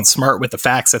can sound smart with the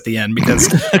facts at the end, because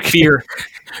fear.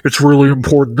 It's really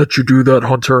important that you do that,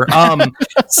 Hunter.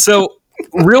 So...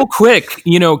 Real quick,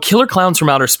 Killer Clowns from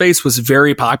Outer Space was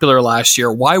very popular last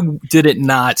year. Why did it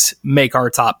not make our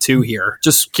top 2 here?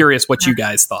 Just curious what you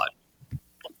guys thought.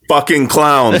 Fucking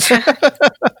clowns.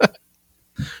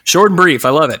 Short and brief.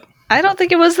 I love it. I don't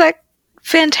think it was that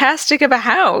fantastic of a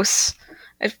house.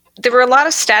 There were a lot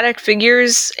of static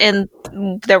figures, and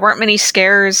there weren't many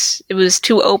scares. It was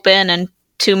too open and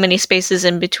too many spaces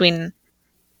in between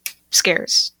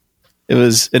scares. It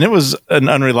was an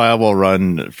unreliable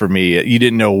run for me. You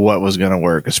didn't know what was going to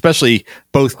work, especially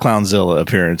both Clownzilla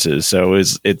appearances. So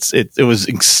it was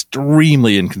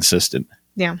extremely inconsistent.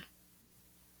 Yeah.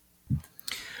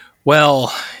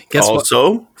 Well, guess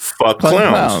also, what? Fuck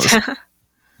clowns.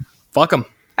 Fuck them.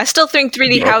 I still think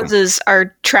 3D houses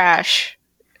are trash.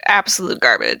 Absolute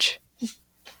garbage.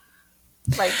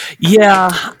 Yeah,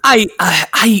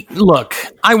 I look,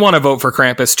 I want to vote for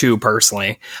Krampus too,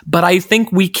 personally, but I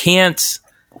think we can't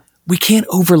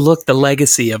overlook the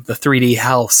legacy of the 3D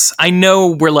house. I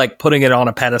know we're putting it on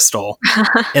a pedestal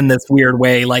in this weird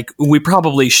way, we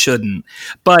probably shouldn't,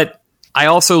 but I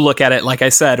also look at it, like I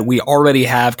said, we already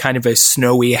have kind of a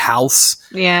snowy house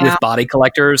with body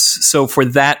collectors, so for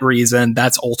that reason,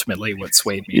 that's ultimately what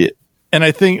swayed me. Yeah. And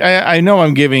I think I know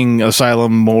I'm giving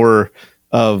Asylum more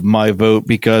of my vote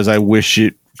because I wish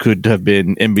it could have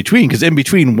been In Between, because In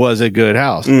Between was a good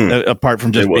house, apart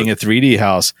from just being a 3D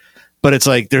house. But it's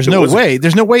there's no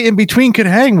way In Between could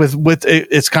hang with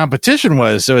its competition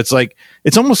was. So it's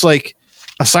almost like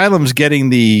Asylum's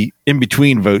getting the In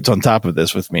Between votes on top of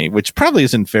this with me, which probably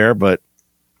isn't fair, but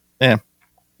yeah.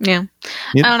 I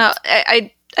don't know.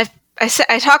 I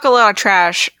talk a lot of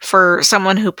trash for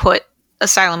someone who put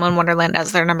Asylum in Wonderland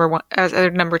as their number 1, as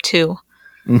their number 2.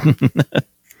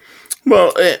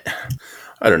 Well,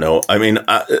 I don't know. I mean,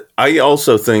 I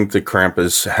also think that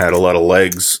Krampus had a lot of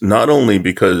legs, not only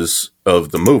because of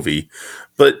the movie,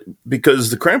 but because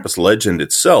the Krampus legend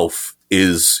itself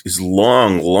is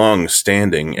long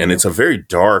standing, and it's a very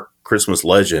dark Christmas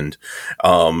legend.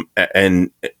 And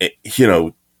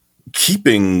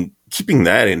keeping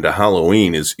that into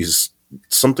Halloween is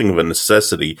something of a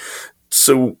necessity.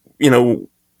 So,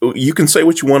 you can say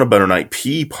what you want about an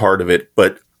IP part of it,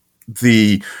 but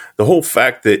the whole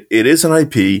fact that it is an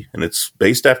IP and it's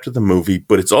based after the movie,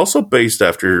 but it's also based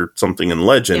after something in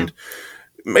legend,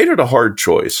 made it a hard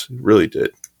choice. It really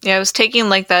did. Yeah, I was taking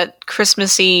that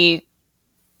Christmassy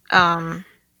kind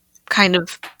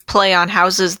of play on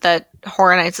houses that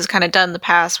Horror Nights has kind of done in the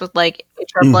past with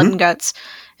HR Blood and Guts,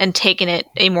 and taking it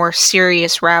a more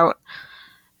serious route.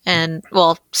 And,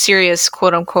 serious,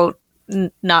 quote unquote,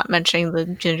 not mentioning the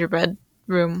gingerbread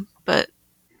room, but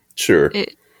sure,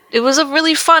 it was a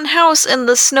really fun house in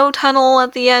the snow tunnel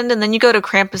at the end, and then you go to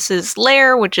Krampus's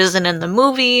lair, which isn't in the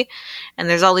movie, and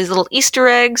there's all these little Easter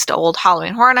eggs to old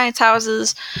Halloween Horror Nights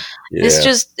houses. Yeah.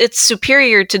 It's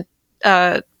superior to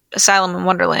Asylum in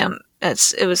Wonderland.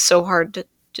 It was so hard to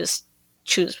just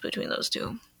choose between those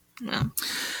two. Yeah.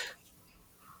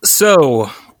 So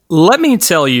let me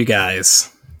tell you guys,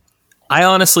 I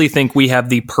honestly think we have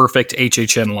the perfect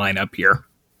HHN lineup here.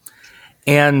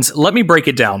 And let me break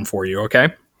it down for you,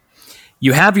 okay?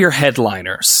 You have your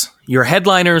headliners. Your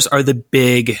headliners are the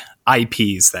big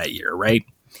IPs that year, right?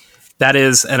 That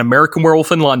is An American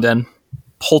Werewolf in London,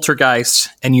 Poltergeist,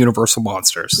 and Universal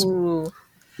Monsters. Ooh.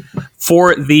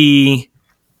 For the...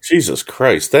 Jesus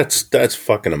Christ, that's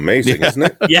fucking amazing, isn't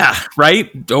it? Yeah, right?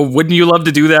 Oh, wouldn't you love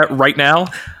to do that right now?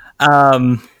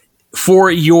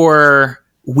 For your...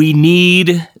 We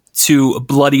need to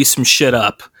bloody some shit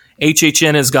up.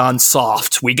 HHN has gone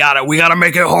soft. We gotta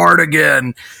make it hard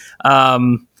again.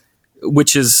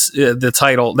 Which is the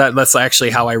title. That's actually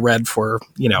how I read for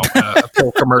a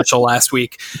pill commercial last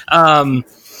week.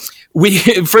 We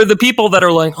for the people that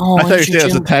are like, oh, I thought you said it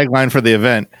was the tagline for the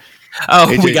event. Oh,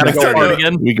 we gotta go hard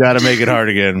again. We gotta make it hard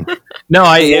again. No,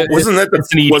 wasn't that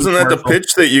the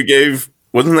pitch that you gave?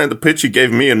 Wasn't that the pitch you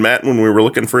gave me and Matt when we were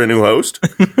looking for a new host?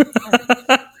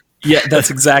 Yeah, that's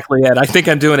exactly it. I think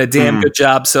I'm doing a damn good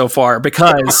job so far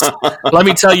because let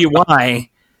me tell you why.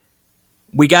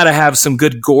 We got to have some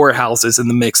good gore houses in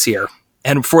the mix here.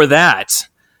 And for that,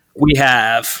 we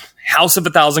have House of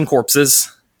 1,000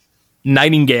 Corpses,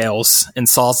 Nightingales, and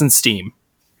Saws and Steam.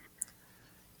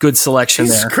 Good selection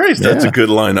there. Jesus Christ, that's a good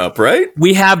lineup, right?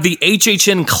 We have the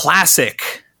HHN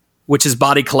Classic, which is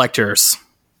Body Collectors.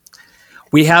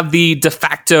 We have the de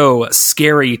facto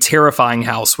scary, terrifying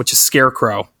house, which is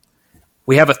Scarecrow.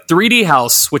 We have a 3D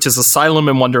house, which is Asylum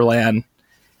in Wonderland.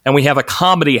 And we have a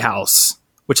comedy house,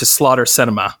 which is Slaughter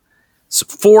Cinema. So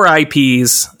 4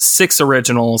 IPs, 6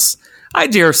 originals. I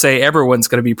dare say everyone's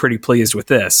going to be pretty pleased with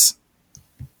this.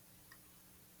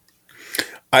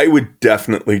 I would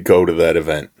definitely go to that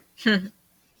event.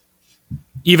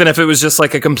 Even if it was just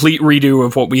like a complete redo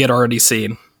of what we had already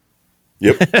seen.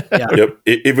 Yep. Yeah. Yep.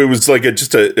 If it was like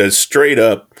just a straight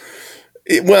up...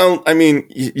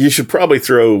 you should probably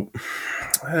throw...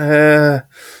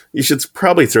 you should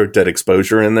probably throw Dead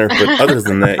Exposure in there, but other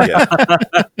than that, yeah.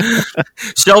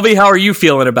 Shelby, how are you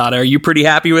feeling about it? Are you pretty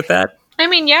happy with that? I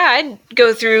mean, yeah, I'd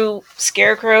go through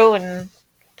Scarecrow and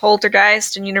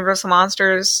Poltergeist and Universal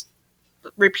Monsters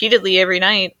repeatedly every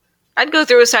night. I'd go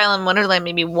through Asylum Wonderland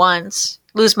maybe once,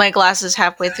 lose my glasses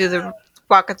halfway through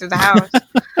walking through the house,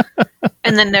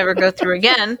 and then never go through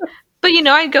again. But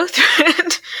I'd go through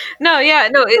it.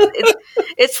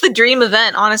 It's the dream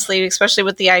event, honestly, especially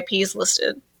with the IPs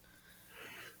listed.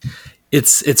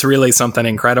 It's really something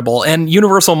incredible. And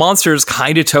Universal Monsters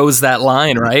kind of toes that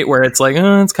line, right? Where it's like,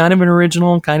 it's kind of an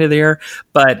original, kind of there,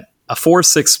 but a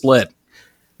 4-6 split.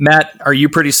 Matt, are you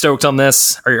pretty stoked on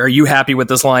this? Are you happy with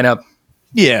this lineup?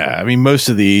 Yeah, I mean, most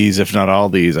of these, if not all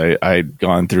these, I'd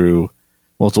gone through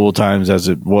multiple times as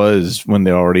it was when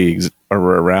they already are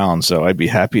around. So I'd be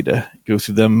happy to go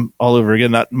through them all over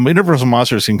again. Universal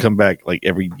Monsters can come back like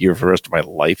every year for the rest of my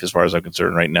life, as far as I'm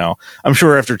concerned right now. I'm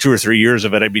sure after 2 or 3 years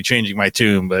of it, I'd be changing my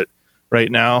tune. But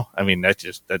right now, I mean, that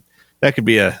could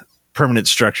be a permanent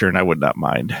structure, and I would not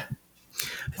mind.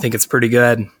 I think it's pretty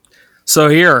good. So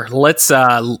here, let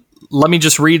me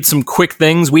just read some quick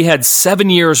things. We had 7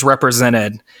 years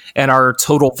represented in our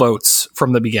total votes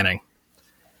from the beginning.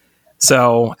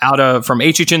 So from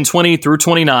HHN 20 through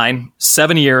 29,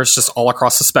 7 years just all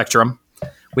across the spectrum.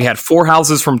 We had 4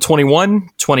 houses from 21,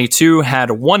 22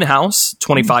 had 1 house,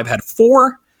 25 had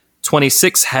 4,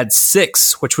 26 had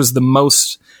 6, which was the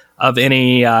most of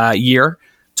any year.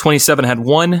 27 had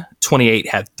 1, 28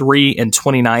 had 3, and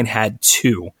 29 had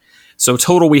 2. So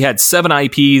total, we had 7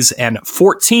 IPs and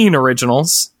 14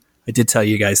 originals. I did tell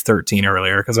you guys 13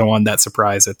 earlier because I wanted that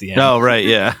surprise at the end. Oh, right,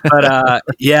 yeah. But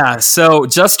yeah, so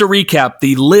just to recap,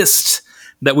 the list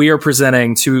that we are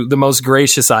presenting to the most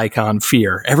gracious icon,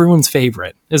 Fear. Everyone's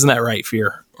favorite. Isn't that right,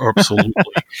 Fear? Absolutely.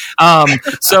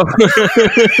 So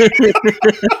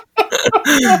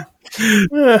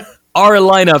our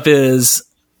lineup is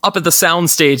up at the sound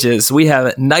stages. We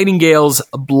have Nightingale's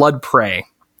Blood Prey.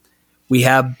 We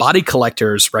have Body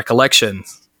Collectors,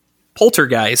 Recollections,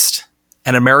 Poltergeist,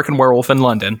 and American Werewolf in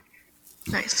London.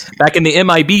 Nice. Back in the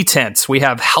MIB tents, we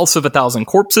have House of 1,000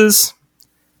 Corpses.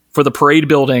 For the Parade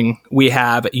Building, we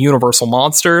have Universal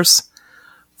Monsters.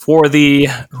 For the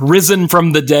Risen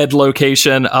from the Dead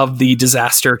location of the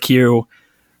Disaster Queue,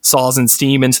 Saws and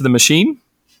Steam Into the Machine.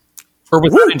 Or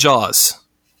was that in Jaws?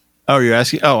 Oh, you're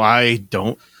asking? Oh, I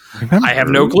don't remember. I have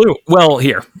no clue. Well,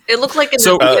 here. It looked like in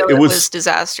the video it was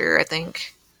Disaster, I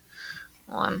think.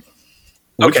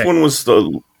 Which one was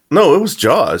the... No, it was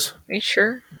Jaws. Are you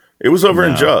sure? It was over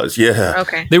in Jaws, yeah.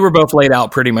 Okay. They were both laid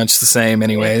out pretty much the same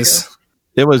anyways.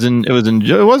 It wasn't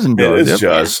Jaws. It is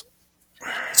Jaws.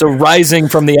 So Rising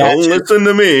from the Ashes. Don't listen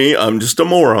to me. I'm just a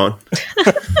moron.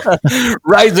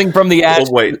 Rising from the Ashes.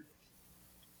 Oh, wait.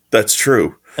 That's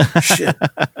true. Shit.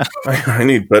 I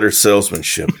need better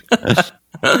salesmanship.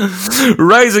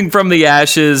 Rising from the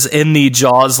ashes in the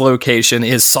Jaws location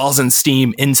is Saws and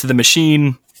Steam Into the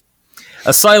Machine,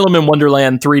 Asylum in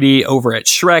Wonderland 3D over at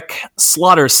Shrek,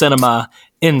 Slaughter Cinema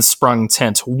in Sprung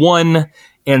Tent 1,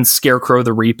 and Scarecrow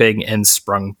the Reaping in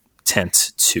Sprung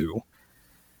Tent 2.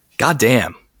 God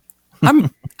damn.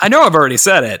 I know I've already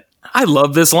said it. I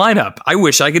love this lineup. I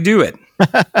wish I could do it.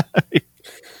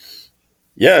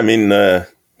 Yeah, I mean,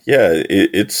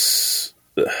 it's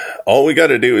all we got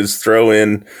to do is throw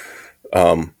in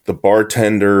the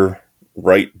bartender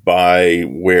right by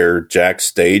where Jack's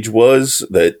stage was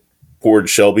that poured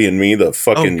Shelby and me the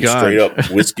fucking straight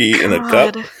up whiskey in a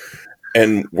cup,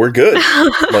 and we're good.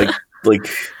 like.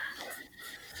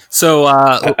 So,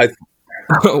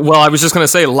 well, I was just going to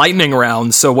say lightning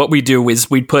round. So what we do is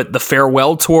we put the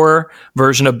farewell tour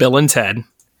version of Bill and Ted.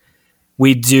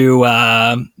 We do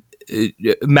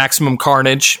Maximum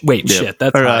Carnage. Wait, shit.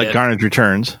 That's Carnage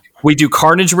Returns. We do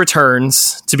Carnage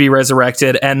Returns to be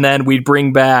resurrected, and then we'd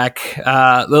bring back,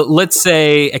 let's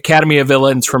say, Academy of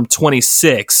Villains from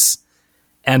 26,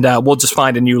 and we'll just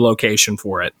find a new location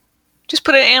for it. Just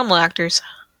put it in Animal Actors.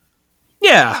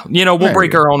 Yeah, we'll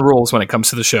break our own rules when it comes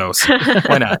to the shows.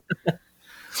 Why not?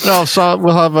 No, so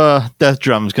we'll have death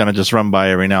drums kind of just run by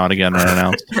every now and again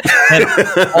unannounced. And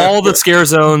all the scare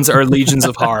zones are legions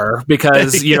of horror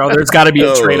because, there's got to be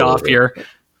a trade-off here.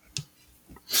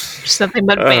 Just nothing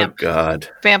but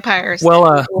vampires.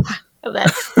 Well,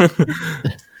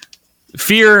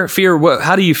 Fear,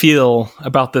 how do you feel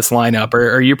about this lineup?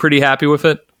 Are you pretty happy with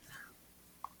it?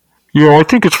 Yeah, I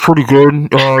think it's pretty good.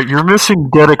 You're missing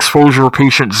Dead Exposure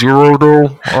Patient Zero,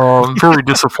 though. I'm very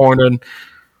disappointed.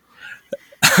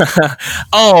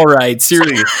 All right,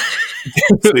 seriously.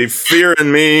 See, Fear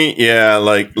and me, yeah,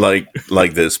 like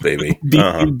this, baby.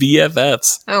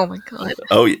 BFFs. Oh my god.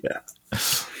 Oh yeah.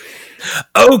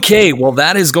 Okay, well,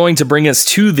 that is going to bring us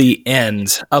to the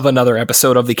end of another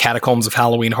episode of the Catacombs of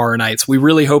Halloween Horror Nights. We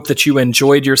really hope that you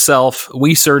enjoyed yourself.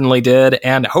 We certainly did,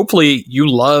 and hopefully you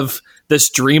love this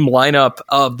dream lineup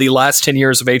of the last 10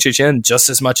 years of HHN just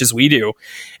as much as we do.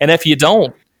 And if you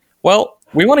don't, well,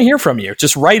 we want to hear from you.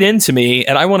 Just write into me,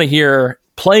 and I want to hear,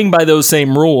 playing by those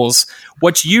same rules,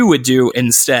 what you would do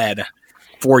instead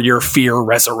for your Fear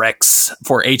Resurrects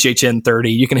for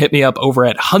HHN30. You can hit me up over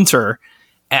at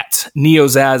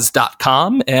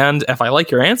hunter@neozaz.com, and if I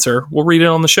like your answer, we'll read it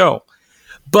on the show.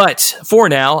 But for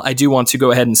now, I do want to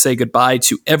go ahead and say goodbye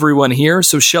to everyone here.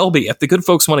 So Shelby, if the good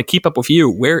folks want to keep up with you,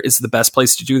 where is the best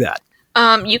place to do that?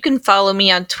 You can follow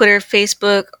me on Twitter,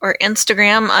 Facebook, or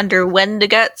Instagram under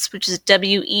Wendigutz, which is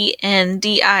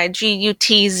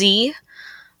WENDIGUTZ.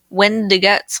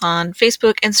 Wendigutz on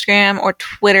Facebook, Instagram, or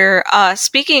Twitter.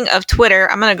 Speaking of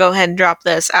Twitter, I'm going to go ahead and drop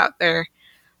this out there.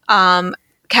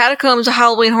 Catacombs of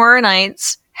Halloween Horror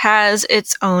Nights has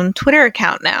its own Twitter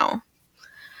account now.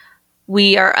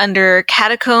 We are under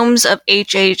Catacombs of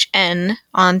HHN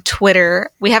on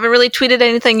Twitter. We haven't really tweeted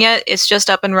anything yet. It's just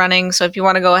up and running. So if you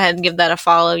want to go ahead and give that a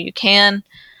follow, you can.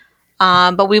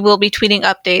 But we will be tweeting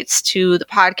updates to the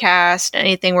podcast,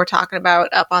 anything we're talking about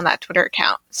up on that Twitter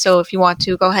account. So if you want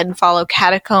to, go ahead and follow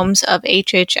Catacombs of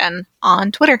HHN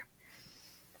on Twitter.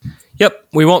 Yep,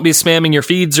 we won't be spamming your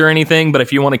feeds or anything, but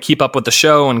if you want to keep up with the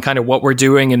show and kind of what we're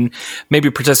doing and maybe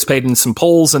participate in some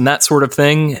polls and that sort of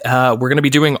thing, we're going to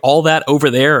be doing all that over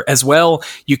there as well.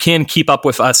 You can keep up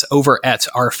with us over at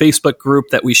our Facebook group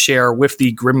that we share with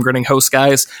the Grim Grinning Host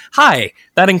guys. Hi,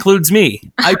 that includes me.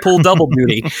 I pull double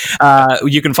duty.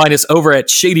 You can find us over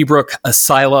at Shady Brook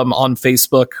Asylum on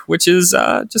Facebook, which is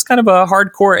just kind of a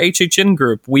hardcore HHN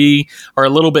group. We are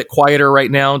a little bit quieter right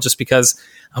now just because,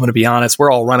 I'm going to be honest,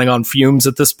 we're all running on fumes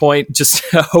at this point, just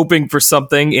hoping for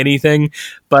something, anything.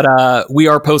 But we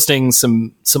are posting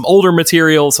some older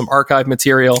material, some archive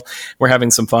material. We're having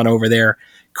some fun over there.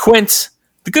 Quint,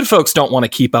 the good folks don't want to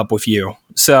keep up with you,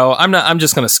 so I'm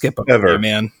just going to skip over you,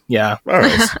 man. Yeah. All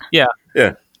right. Yeah.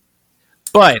 Yeah.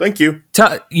 But thank you.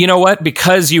 You know what?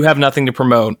 Because you have nothing to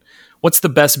promote, what's the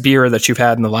best beer that you've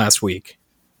had in the last week?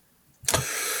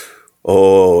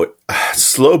 Oh,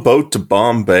 Slow Boat to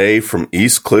Bombay from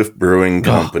East Cliff Brewing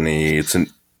Company. Oh.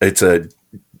 It's a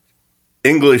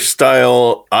English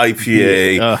style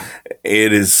IPA.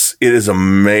 It is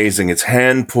amazing. It's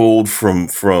hand pulled from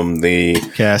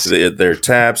the their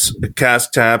taps,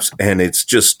 cask taps, and it's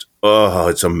just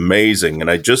it's amazing. And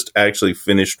I just actually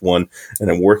finished one, and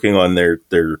I'm working on their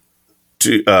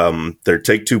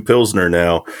Take Two Pilsner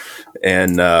now,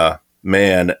 and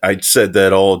Man, I said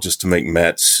that all just to make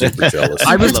Matt super jealous.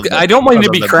 I don't want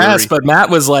to be crass, brewery. but Matt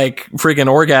was like freaking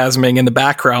orgasming in the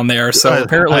background there. So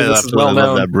apparently this is well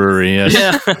known. That brewery, yes.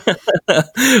 Yeah.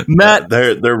 Matt,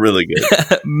 they're really good.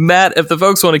 Matt, if the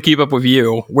folks want to keep up with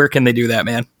you, where can they do that,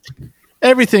 man?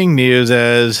 Everything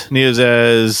Neozaz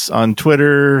on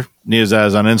Twitter,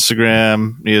 Neozaz on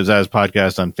Instagram, Neozaz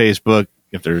podcast on Facebook.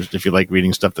 If you like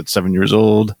reading stuff that's 7 years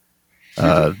old,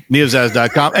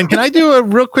 Neozaz.com. And can I do a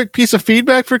real quick piece of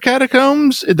feedback for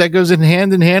Catacombs that goes in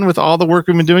hand with all the work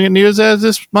we've been doing at Neozaz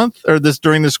this month or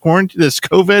during this quarantine, this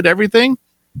COVID, everything?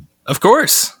 Of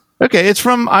course. Okay, it's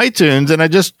from iTunes, and I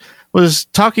just was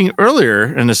talking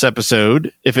earlier in this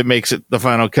episode, if it makes it the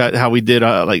final cut, how we did,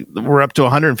 we're up to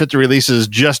 150 releases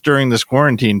just during this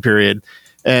quarantine period.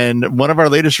 And one of our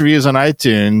latest reviews on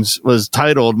iTunes was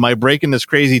titled My Break in This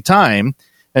Crazy Time.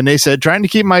 And they said, trying to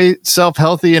keep myself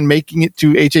healthy and making it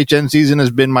to HHN season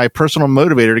has been my personal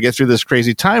motivator to get through this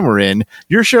crazy time we're in.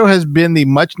 Your show has been the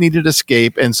much needed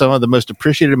escape and some of the most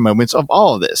appreciated moments of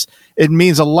all of this. It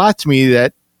means a lot to me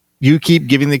that you keep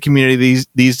giving the community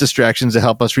these distractions to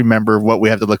help us remember what we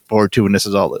have to look forward to when this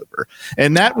is all over.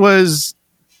 And that was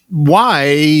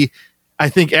why I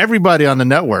think everybody on the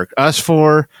network, us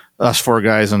four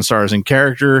guys on Stars and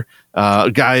Character,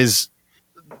 guys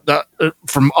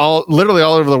from literally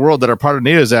all over the world that are part of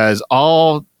Neozaz,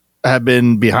 all have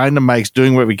been behind the mics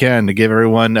doing what we can to give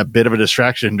everyone a bit of a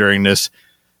distraction during this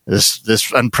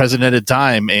unprecedented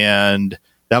time. And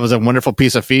that was a wonderful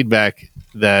piece of feedback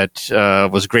that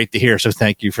was great to hear. So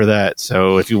thank you for that.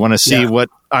 So if you want to see what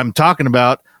I'm talking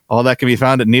about, all that can be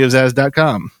found at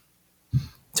neozaz.com.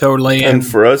 Totally. And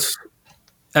for us,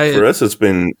 it's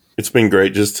been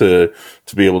great just to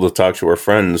be able to talk to our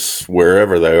friends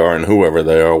wherever they are and whoever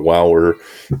they are while we're,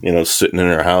 sitting in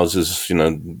our houses,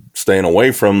 staying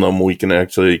away from them. We can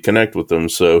actually connect with them.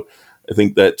 So I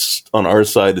think that's on our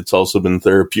side. It's also been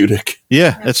therapeutic.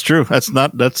 Yeah, that's true.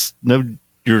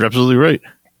 You're absolutely right.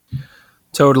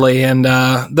 Totally. And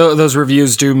those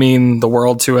reviews do mean the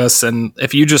world to us. And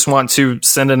if you just want to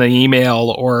send in an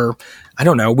email or, I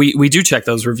don't know, we do check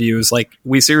those reviews. Like,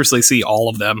 we seriously see all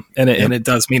of them. And it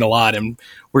does mean a lot. And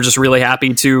we're just really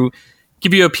happy to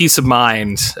give you a peace of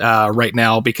mind right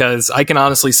now, because I can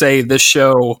honestly say this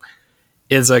show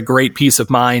is a great peace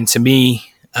of mind to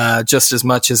me, just as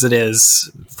much as it is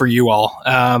for you all.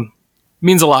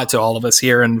 Means a lot to all of us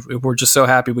here. And we're just so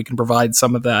happy we can provide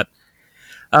some of that.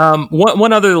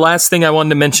 One other last thing I wanted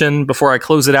to mention before I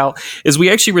close it out is we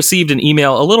actually received an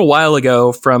email a little while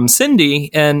ago from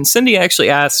Cindy, and Cindy actually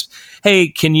asked,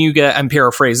 hey, I'm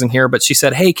paraphrasing here, but she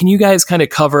said, hey, can you guys kind of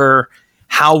cover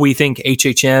how we think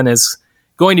HHN is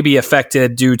going to be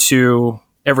affected due to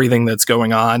everything that's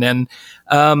going on? And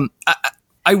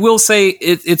I will say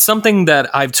it's something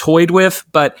that I've toyed with,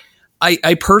 but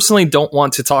I personally don't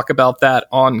want to talk about that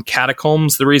on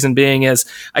Catacombs. The reason being is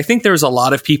I think there's a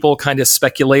lot of people kind of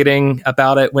speculating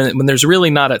about it when there's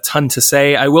really not a ton to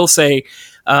say. I will say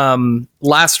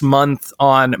last month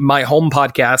on my home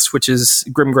podcast, which is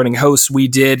Grim Grinning Hosts, we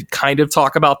did kind of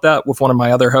talk about that with one of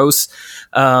my other hosts,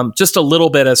 just a little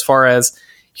bit as far as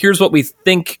here's what we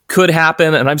think could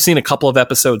happen. And I've seen a couple of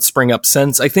episodes spring up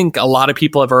since. I think a lot of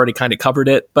people have already kind of covered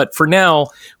it. But for now,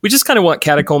 we just kind of want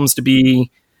Catacombs to be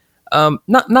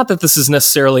not that this is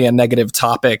necessarily a negative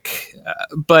topic,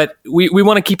 but we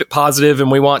want to keep it positive, and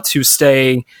we want to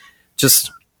stay just,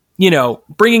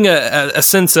 bringing a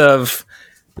sense of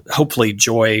hopefully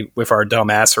joy with our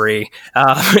dumbassery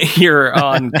here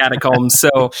on Catacombs.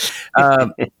 So,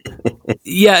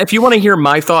 if you want to hear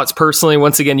my thoughts personally,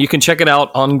 once again, you can check it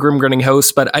out on Grim Grinning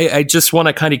Hosts, but I just want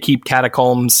to kind of keep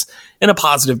Catacombs in a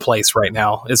positive place right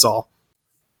now is all.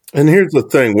 And here's the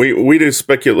thing, we do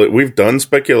speculate. We've done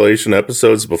speculation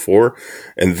episodes before,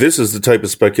 and this is the type of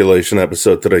speculation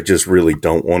episode that I just really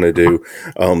don't want to do.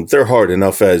 They're hard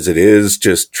enough as it is,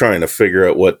 just trying to figure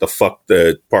out what the fuck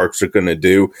the parks are going to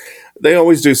do. They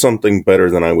always do something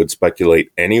better than I would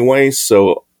speculate anyway,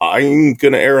 so I'm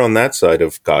going to err on that side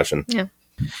of caution.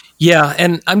 Yeah,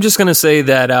 and I'm just going to say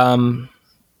that,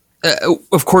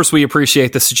 of course, we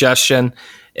appreciate the suggestion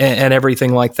and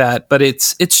everything like that, but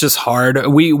it's just hard.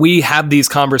 We have these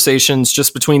conversations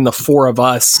just between the four of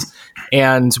us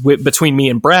and between me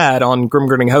and Brad on Grim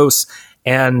Grinning Hosts.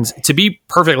 And to be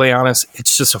perfectly honest,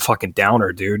 it's just a fucking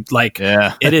downer, dude. Like,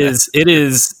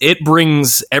 it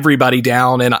brings everybody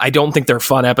down, and I don't think they're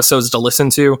fun episodes to listen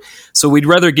to. So we'd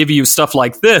rather give you stuff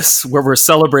like this, where we're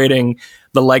celebrating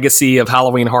the legacy of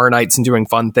Halloween Horror Nights and doing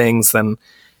fun things, than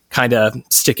kind of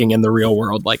sticking in the real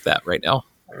world like that right now.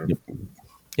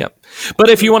 Yep. But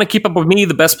if you want to keep up with me,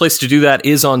 the best place to do that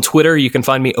is on Twitter. You can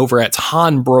find me over at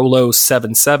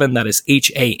HanBrolo77. That is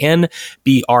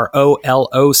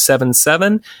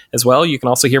HANBROLO77 as well. You can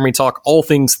also hear me talk all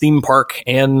things theme park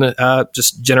and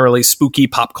just generally spooky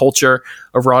pop culture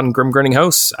over on Grim Grinning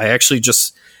Hosts. I actually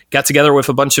just got together with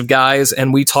a bunch of guys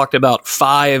and we talked about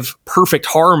 5 perfect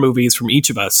horror movies from each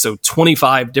of us. So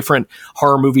 25 different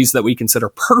horror movies that we consider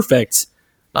perfect.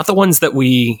 Not the ones that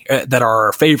that are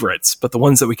our favorites, but the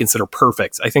ones that we consider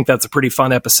perfect. I think that's a pretty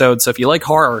fun episode. So if you like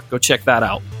horror, go check that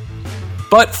out.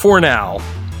 But for now,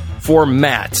 for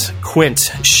Matt,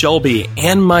 Quint, Shelby,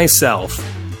 and myself,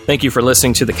 thank you for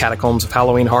listening to the Catacombs of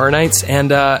Halloween Horror Nights.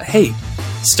 And hey,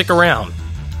 stick around.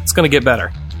 It's going to get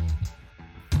better.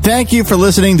 Thank you for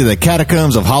listening to the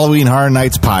Catacombs of Halloween Horror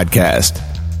Nights podcast.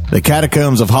 The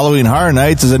Catacombs of Halloween Horror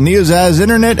Nights is a Neozaz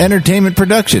internet entertainment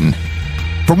production.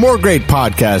 For more great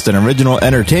podcasts and original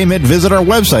entertainment, visit our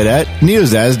website at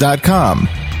neozaz.com.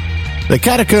 The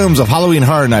Catacombs of Halloween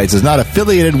Horror Nights is not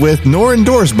affiliated with nor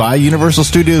endorsed by Universal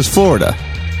Studios Florida.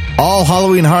 All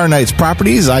Halloween Horror Nights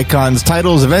properties, icons,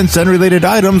 titles, events, and related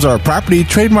items are property,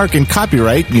 trademark, and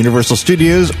copyright Universal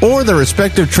Studios or their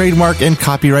respective trademark and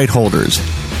copyright holders.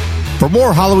 For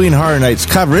more Halloween Horror Nights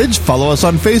coverage, follow us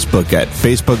on Facebook at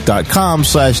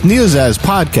facebook.com/Neozaz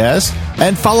Podcast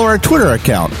and follow our Twitter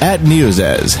account at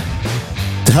Neozaz.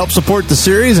 To help support the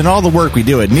series and all the work we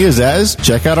do at Neozaz,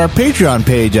 check out our Patreon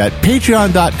page at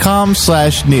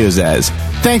patreon.com/Neozaz.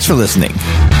 Thanks for listening.